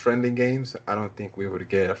than those friendly games, I don't think we would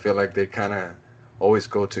get. I feel like they kind of always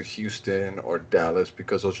go to Houston or Dallas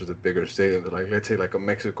because those are the bigger stadiums. Like let's say like a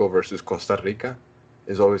Mexico versus Costa Rica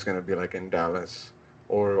is always going to be like in Dallas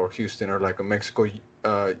or Houston, or like a Mexico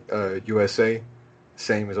USA,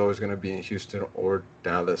 same is always going to be in Houston or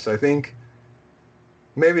Dallas. I think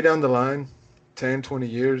maybe down the line, 10, 20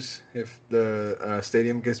 years, if the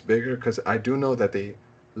stadium gets bigger, because I do know that they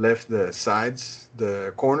left the sides,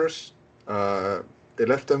 the corners, they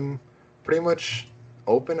left them pretty much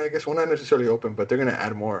open, I guess. Well, not necessarily open, but they're going to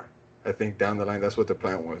add more, I think, down the line. That's what the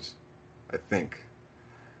plan was, I think.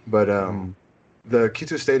 But the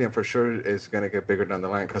Q2 Stadium for sure is going to get bigger down the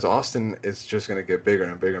line because Austin is just going to get bigger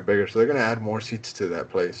and bigger and bigger. So they're going to add more seats to that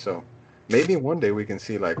place. So maybe one day we can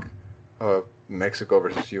see like Mexico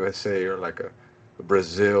versus USA or like a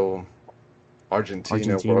Brazil,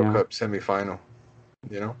 Argentina World Cup semifinal.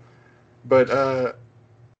 You know, but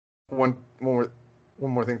one more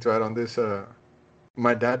thing to add on this.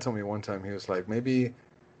 My dad told me one time, he was like, maybe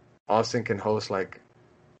Austin can host like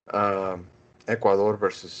Ecuador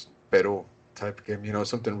versus Peru type game, you know,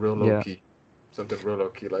 something real low key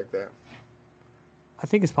like that. I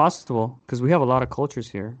think it's possible because we have a lot of cultures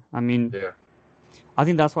here. I mean, I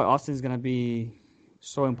think that's why Austin is going to be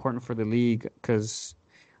so important for the league because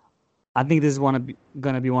I think this is going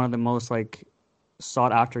to be one of the most like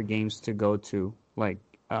sought after games to go to. Like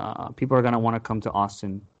people are going to want to come to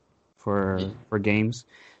Austin for games.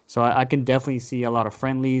 So I can definitely see a lot of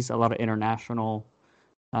friendlies, a lot of international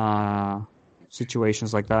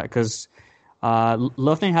situations like that. Because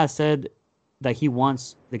Lufkin has said that he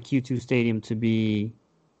wants the Q2 stadium to be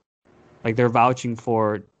like they're vouching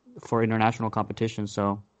for international competition.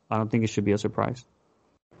 So I don't think it should be a surprise.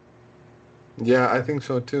 Yeah, I think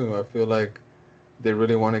so too. I feel like they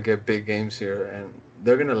really want to get big games here, and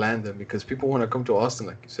they're going to land them because people want to come to Austin,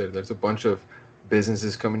 like you said. There's a bunch of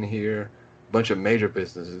businesses coming here, a bunch of major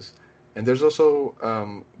businesses. And there's also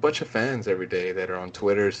a bunch of fans every day that are on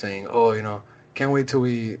Twitter saying, oh, you know, can't wait till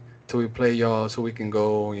we play y'all so we can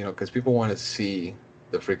go, you know, because people want to see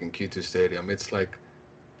the freaking Q2 Stadium. It's like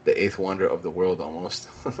the eighth wonder of the world almost.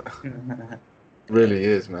 Really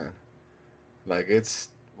is, man. Like, it's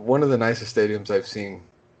one of the nicest stadiums I've seen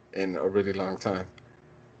in a really long time.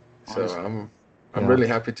 So I'm really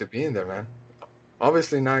happy to be in there, man.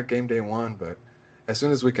 Obviously not game day one, but as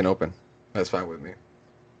soon as we can open, that's fine with me.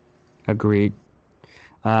 Agreed.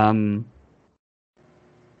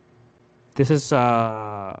 This is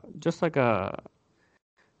just like a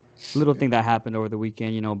little thing that happened over the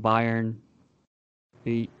weekend. You know, Bayern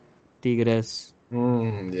beat Tigres,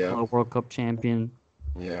 World Cup champion.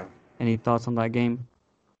 Yeah. Any thoughts on that game?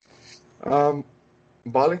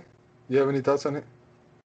 Bali, you have any thoughts on it?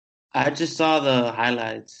 I just saw the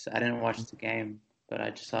highlights. I didn't watch the game, but I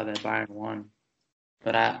just saw that Bayern won.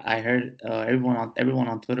 But I heard everyone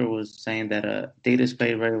on Twitter was saying that Tigres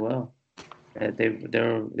played very well.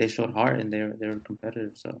 They showed heart and they were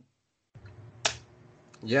competitive. So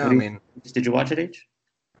yeah, I mean, did you watch it, H?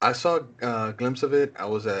 I saw a glimpse of it. I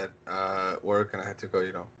was at work and I had to go,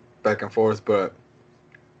 you know, back and forth. But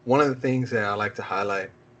one of the things that I like to highlight,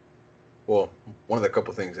 well, one of the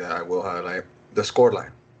couple things that I will highlight, the score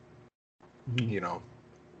line. You know,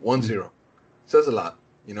 1-0 says a lot.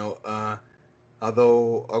 You know,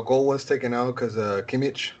 although a goal was taken out because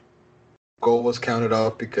Kimmich goal was counted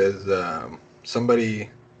off because somebody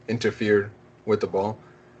interfered with the ball.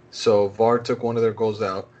 So VAR took one of their goals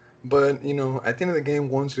out. But, you know, at the end of the game,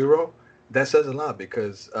 1-0, that says a lot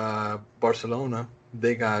because Barcelona,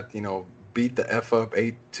 they got, you know, beat the F up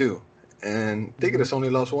 8-2. And Tigres only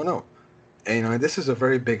lost 1-0. And, you know, this is a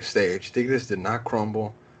very big stage. Tigres did not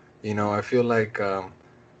crumble. You know, I feel like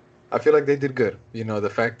they did good. You know, the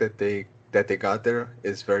fact that they got there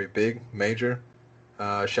is very big, major.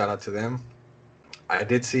 Shout out to them. I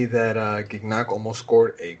did see that Gignac almost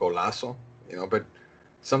scored a golazo, you know, but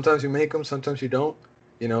sometimes you make them, sometimes you don't.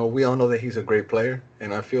 You know, we all know that he's a great player,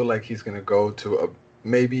 and I feel like he's going to go to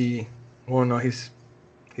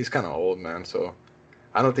he's kind of old, man, so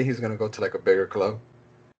I don't think he's going to go to like a bigger club.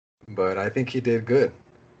 But I think he did good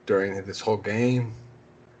during this whole game,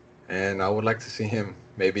 and I would like to see him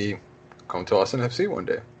maybe come to Austin FC one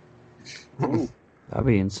day. That'd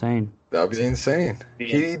be insane. That'd be insane.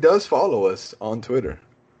 He does follow us on Twitter.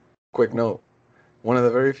 Quick note. One of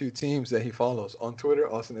the very few teams that he follows on Twitter,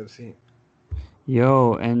 Austin FC.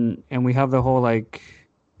 Yo, and we have the whole like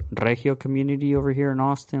Regio community over here in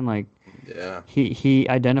Austin. Like, yeah, he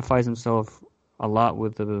identifies himself a lot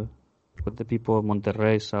with the people of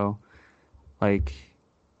Monterrey. So, like,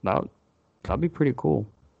 that'd be pretty cool.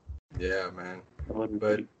 Yeah, man.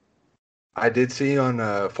 But I did see on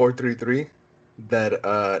 433 that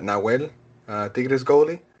Nahuel, Tigres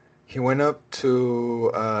goalie, he went up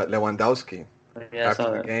to Lewandowski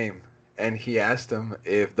after the game, and he asked him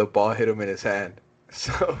if the ball hit him in his hand.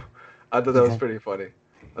 So I thought that was pretty funny.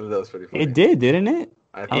 It did, didn't it?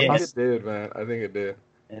 I think it did, man. I think it did.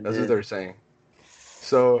 That's what they're saying.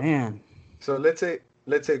 So, so let's say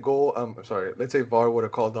let's say VAR would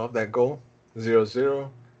have called off that goal, 0-0,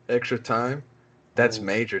 extra time. That's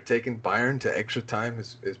major. Taking Bayern to extra time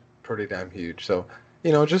is pretty damn huge. So,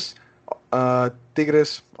 you know, just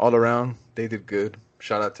Tigres all around, they did good.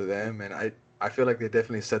 Shout out to them. And I feel like they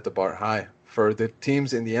definitely set the bar high for the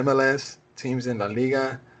teams in the MLS teams in La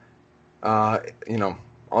Liga, you know,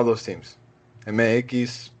 all those teams.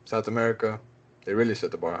 MX, South America, they really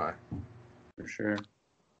set the bar high. For sure.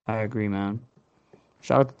 I agree, man.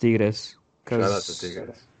 Shout out to Tigres. Shout out to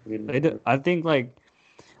Tigres. I think like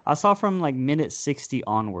I saw from like minute 60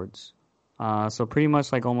 onwards. So pretty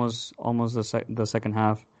much like almost the second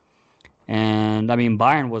half. And I mean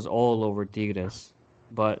Bayern was all over Tigres.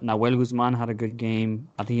 But Nahuel Guzman had a good game.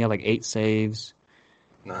 I think he had like 8 saves.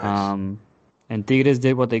 Nice. And Tigres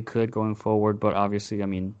did what they could going forward, but obviously, I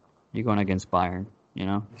mean, you're going against Bayern, you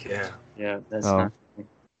know? Yeah, that's not...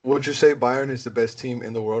 Would you say Bayern is the best team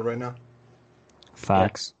in the world right now?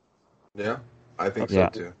 Facts. Yeah, I think so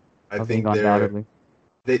too. I think undoubtedly.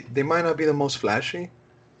 They might not be the most flashy,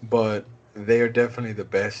 but they are definitely the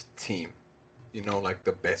best team. You know, like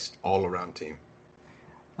the best all-around team.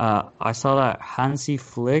 I saw that Hansi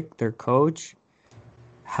Flick, their coach,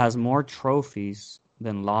 has more trophies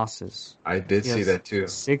than losses. I did see that too.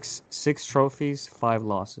 Six trophies, 5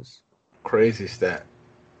 losses. Crazy stat.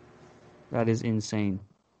 That is insane.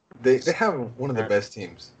 They have one of the best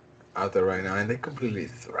teams out there right now, and they completely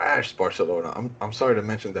thrashed Barcelona. I'm sorry to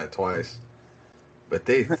mention that twice, but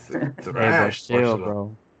they thrashed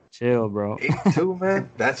Barcelona. Chill, bro. 8-2, man.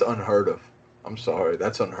 That's unheard of. I'm sorry,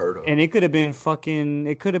 that's unheard of. And it could have been 12. 13.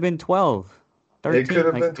 It could have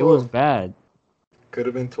been 12. It was bad. Could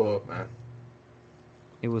have been 12, man.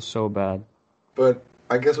 It was so bad. But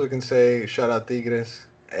I guess we can say shout out Tigres,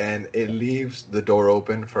 and it leaves the door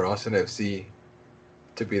open for Austin FC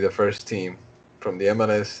to be the first team from the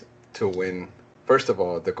MLS to win, first of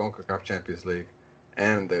all, the CONCACAF Champions League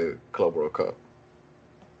and the Club World Cup.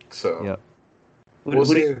 So, yep. We'll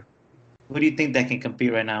see. Who do you think that can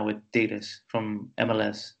compete right now with Tigres from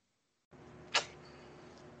MLS?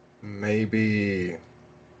 Maybe,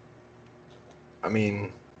 I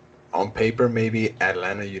mean, on paper, maybe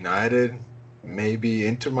Atlanta United, maybe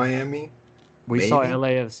Inter Miami. We saw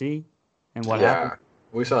LAFC, and what happened?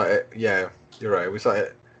 We saw it. Yeah, you're right. We saw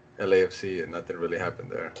LAFC, and nothing really happened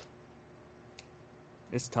there.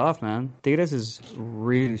 It's tough, man. Tigres is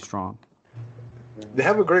really strong. They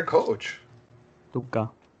have a great coach. Tuca.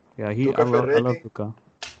 Yeah, I love Tuca.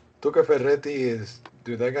 Tuca Ferretti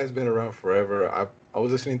dude, that guy's been around forever. I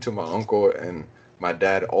was listening to my uncle and my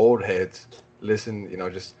dad, old heads, listen,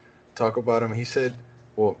 just talk about him. He said,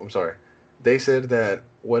 they said that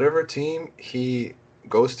whatever team he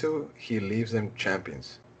goes to, he leaves them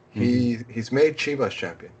champions. Mm-hmm. He's made Chivas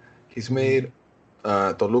champion. He's made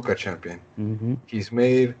Toluca champion. Mm-hmm. He's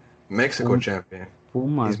made Mexico champion.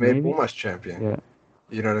 He's made Pumas champion. Yeah.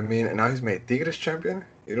 You know what I mean? And now he's made Tigres champion.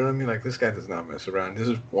 You know what I mean? Like, this guy does not mess around. This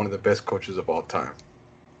is one of the best coaches of all time.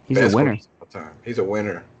 He's a winner. He's a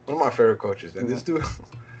winner. One of my favorite coaches. And this dude,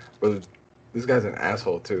 this guy's an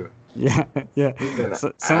asshole too. Yeah.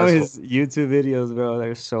 Some of his YouTube videos, bro,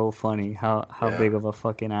 they're so funny. How big of a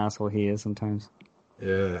fucking asshole he is sometimes.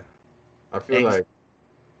 Yeah. I feel like...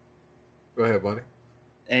 Go ahead, buddy.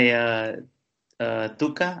 Hey,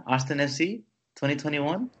 Tuca, Austin FC,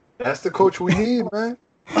 2021. That's the coach we need, man.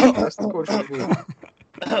 That's the coach we need.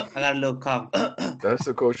 I got a little cough. That's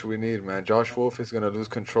the coach we need, man. Josh Wolf is going to lose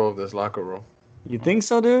control of this locker room. You think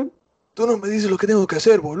so, dude? Tú no me dices lo que tengo que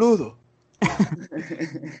hacer, boludo.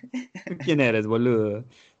 ¿Quién eres, boludo?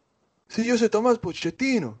 Si yo soy Tomás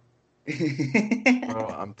Pochettino. Bro,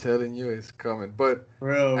 I'm telling you, it's coming. But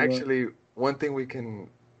actually, one thing we can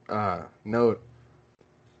note,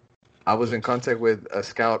 I was in contact with a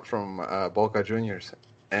scout from Boca Juniors,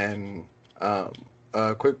 and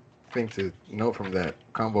a quick thing to note from that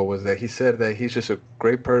convo was that he said that he's just a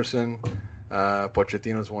great person.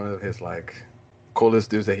 Pochettino's one of his coolest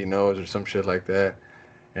dudes that he knows, or some shit like that.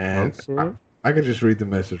 And I can just read the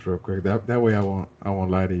message real quick. That way I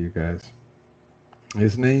won't lie to you guys.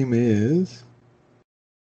 His name is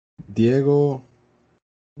Diego.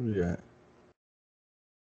 What do you got?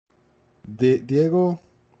 Diego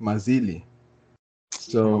Mazzilli.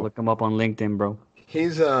 So look him up on LinkedIn, bro.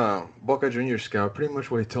 He's a Boca Juniors scout. Pretty much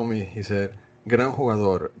what he told me, he said, gran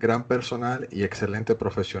jugador, gran personal y excelente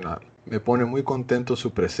profesional. Me pone muy contento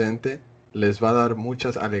su presente. Les va a dar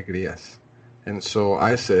muchas alegrías. And so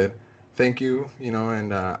I said, thank you,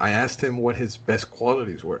 and I asked him what his best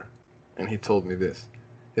qualities were. And he told me this.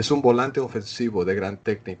 Es un volante ofensivo de gran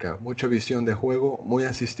técnica, mucha visión de juego, muy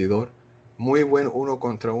asistidor, muy buen uno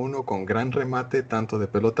contra uno con gran remate tanto de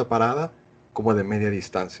pelota parada como de media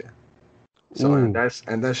distancia. So and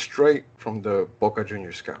that's straight from the Boca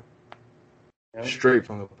Juniors scout. Yep. Straight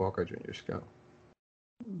from the Boca Juniors scout.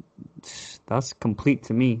 That's complete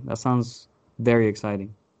to me. That sounds very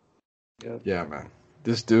exciting. Yep. Yeah, man.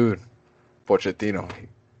 This dude, Pochettino.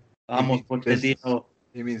 Vamos, Pochettino.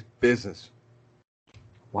 He means business.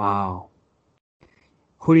 Wow.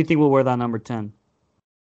 Who do you think will wear that number 10?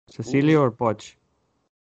 Cecilio or Poch?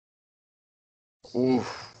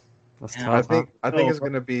 Oof. That's Yeah, tough, I think it's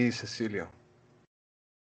gonna be Cecilio.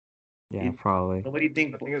 Yeah, probably. What do you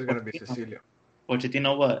think? I think it's gonna be Cecilio.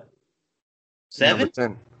 Pochettino what? Number 7?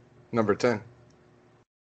 10. Number 10.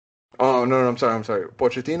 Oh no, I'm sorry.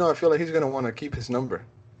 Pochettino, I feel like he's gonna want to keep his number,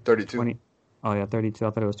 32. 20. Oh yeah, 32. I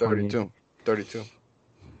thought it was 28. 32.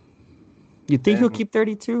 You think he'll And keep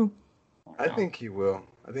 32? I think he will.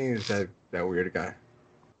 I think he's that weird guy.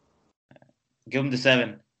 Give him the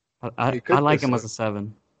 7. I like him as a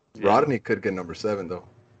 7. Rodney could get number 7 though.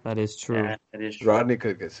 That is true. Yeah, that is true. Rodney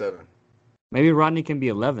could get 7. Maybe Rodney can be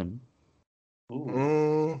 11.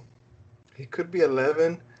 He could be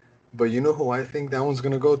 11, but you know who I think that one's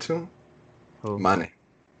gonna go to? Who? Mane.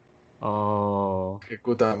 Oh,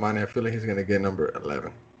 Kekuta Mane. I feel like he's gonna get number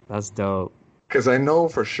 11. that's dope. Because I know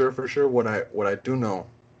for sure what I do know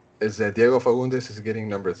is that Diego Fagundes is getting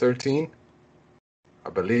number 13. I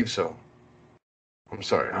believe so. I'm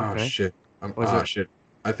sorry. Oh Okay. shit. Was it- Shit.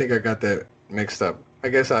 I think I got that mixed up. I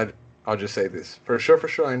guess I'll just say this. For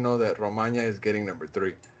sure I know that Romagna is getting number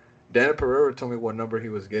 3. Daniel Pereira told me what number he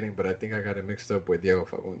was getting, but I think I got it mixed up with Diego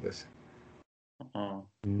Fagundes. Oh.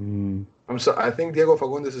 I'm sorry. I think Diego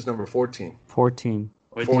Fagundes is number 14. 14.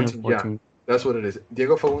 14, yeah. That's what it is.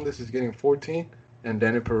 Diego Fagundes is getting 14, and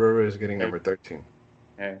Daniel Pereira is getting number 13.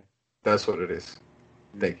 Yeah. That's what it is.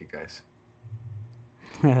 Thank you, guys.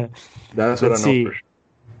 Let's That's what I know see. for sure.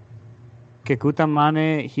 Kekuta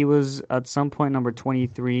Mane, he was at some point number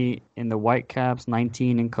 23 in the Whitecaps,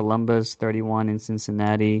 19 in Columbus, 31 in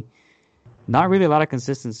Cincinnati. Not really a lot of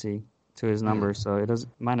consistency to his numbers, so it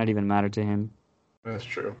might not even matter to him. That's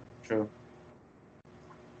true. True.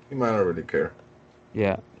 He might not really care.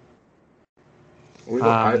 Yeah.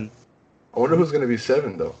 I wonder who's going to be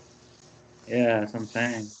 7, though. Yeah, that's what I'm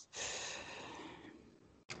saying.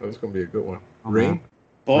 That's going to be a good one. Oh, Ring?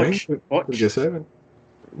 Poch. Could get 7.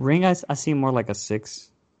 Ring, I see more like a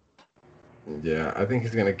 6. Yeah, I think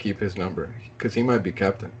he's going to keep his number because he might be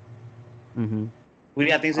captain. Mm-hmm. Who do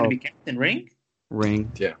you think is going to be captain? Ring? Ring.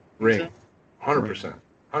 Yeah, Ring. 100%.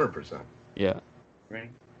 100%. Yeah.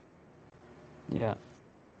 Ring. Yeah.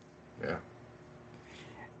 Yeah.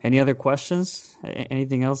 Any other questions?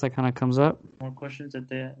 Anything else that kind of comes up? More questions at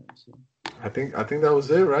the I think that was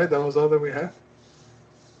it, right? That was all that we had.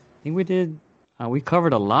 I think we did. We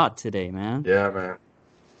covered a lot today, man. Yeah, man.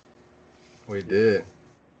 We did.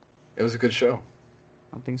 It was a good show.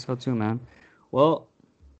 I think so too, man. Well,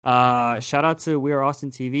 shout out to We Are Austin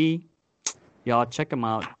TV. Y'all check them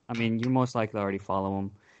out. I mean, you most likely already follow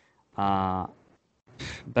them.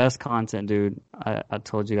 Best content, dude. I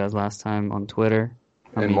told you guys last time on Twitter.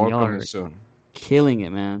 I mean, more y'all coming are soon. killing it,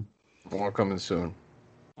 man. More coming soon.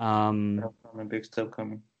 big stuff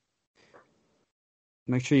coming.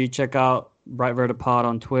 Make sure you check out Bright Verta Pod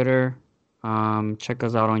on Twitter. Check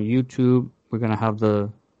us out on YouTube. We're gonna have the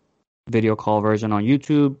video call version on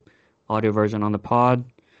YouTube, audio version on the pod.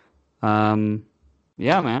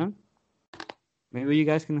 Yeah, man. Maybe you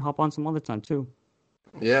guys can hop on some other time too.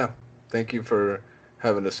 Yeah. Thank you for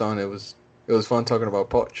having us on. It was fun talking about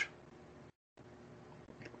Poch.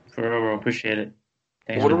 For real, bro. Appreciate it.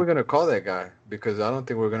 Thanks, What are man. we gonna call that guy? Because I don't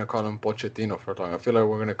think we're gonna call him Pochettino for long. I feel like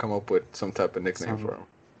we're gonna come up with some type of nickname for him.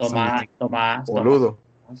 Tomás. Boludo.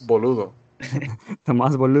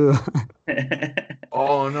 Tomás Boludo.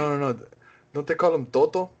 Oh no! Don't they call him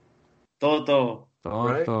Toto? Toto.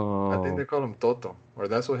 Right? Toto. I think they call him Toto, or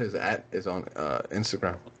that's what his @ is on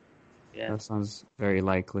Instagram. Yeah. That sounds very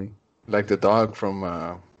likely. Like the dog from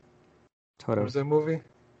what Toto. was that movie?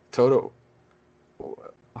 Toto.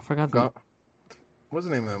 I forgot the. What's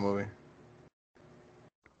the name of that movie?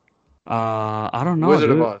 I don't know. Wizard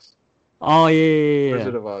dude. of Oz. Oh yeah.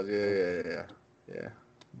 Wizard of Oz. Yeah.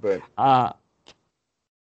 But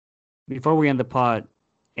before we end the pod,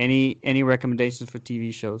 any recommendations for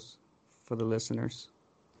TV shows for the listeners?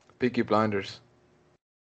 Peaky Blinders.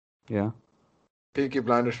 Yeah. Peaky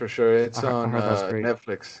Blinders for sure. It's I on heard that's great.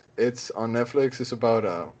 Netflix. It's on Netflix. It's about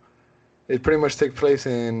it pretty much takes place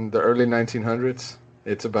in the early 1900s.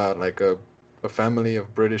 It's about like a family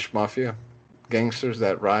of British mafia gangsters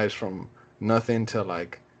that rise from nothing to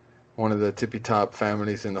like one of the tippy top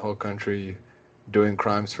families in the whole country, doing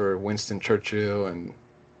crimes for Winston Churchill and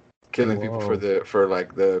killing people for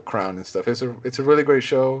like the crown and stuff. It's a really great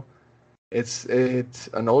show. It's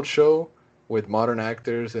an old show with modern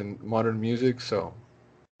actors and modern music, so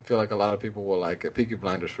I feel like a lot of people will like it. Peaky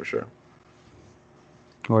Blinders for sure.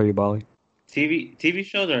 Or are you, Bali? TV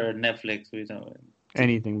shows or Netflix? What are you talking about?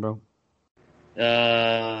 Anything, bro.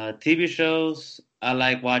 TV shows. I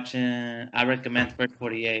like watching. I recommend First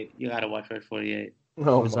 48. You gotta watch First 48.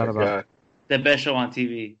 Oh What's my that about? god. The best show on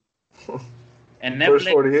TV. And First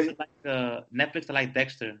Netflix, 48? Netflix, I like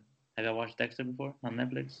Dexter. Have you watched Dexter before on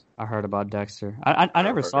Netflix? I heard about Dexter. I I've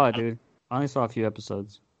never heard saw it. it, dude. I only saw a few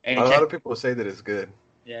episodes. Hey, A lot check. of people say that it's good.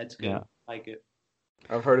 Yeah, it's good. Yeah. I like it.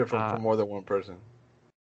 I've heard it from Uh, more than one person.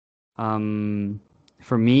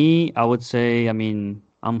 For me, I would say, I mean,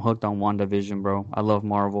 I'm hooked on WandaVision, bro. I love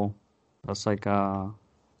Marvel. That's like, I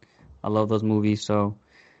love those movies. So,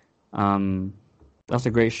 um, that's a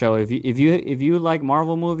great show. If you like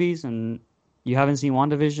Marvel movies and you haven't seen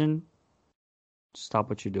WandaVision, stop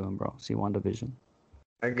what you're doing, bro. See WandaVision.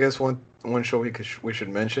 I guess one show we should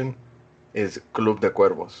mention is Club de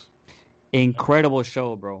Cuervos. Incredible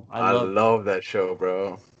show, bro. I love that show,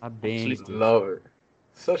 bro. I binged it. Love it.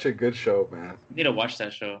 Such a good show, man. You need to watch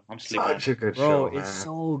that show. I'm sleeping. Such a good Bro, show, it's man.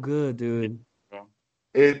 so good, dude.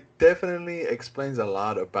 It definitely explains a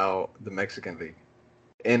lot about the Mexican League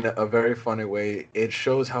in a very funny way. It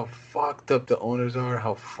shows how fucked up the owners are,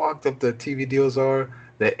 how fucked up the TV deals are,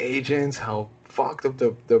 the agents, how fucked up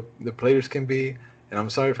the players can be. And I'm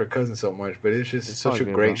sorry for cussing so much, but it's just It's such all a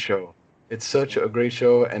good, great bro. show. It's such a great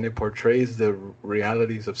show, and it portrays the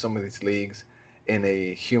realities of some of these leagues in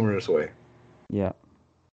a humorous way. Yeah.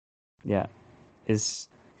 Yeah. It's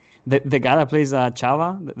the guy that plays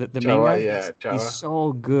Chava, the main Chava, guy. yeah, He's Chava.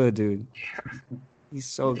 so good, dude. He's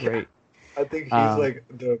so Yeah. great. I think he's Um, like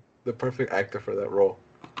the perfect actor for that role.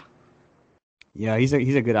 Yeah, he's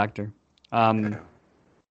a good actor. Yeah.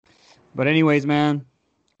 But anyways, man,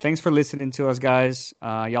 thanks for listening to us, guys.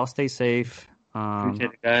 Y'all stay safe. Appreciate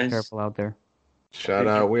it, Be guys. careful out there. Shout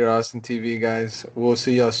out, we're Austin TV, guys. We'll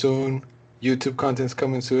see y'all soon. YouTube content's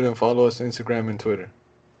coming soon, and follow us on Instagram and Twitter.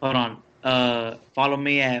 Hold on. Follow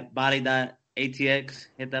me at body.atx.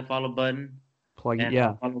 Hit that follow button. Plug it. And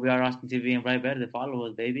Yeah, follow We Are Austin TV and Right Better. Follow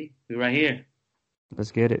us, baby. We're right here.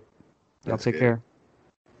 let's get it. Y'all Let's take get it. care.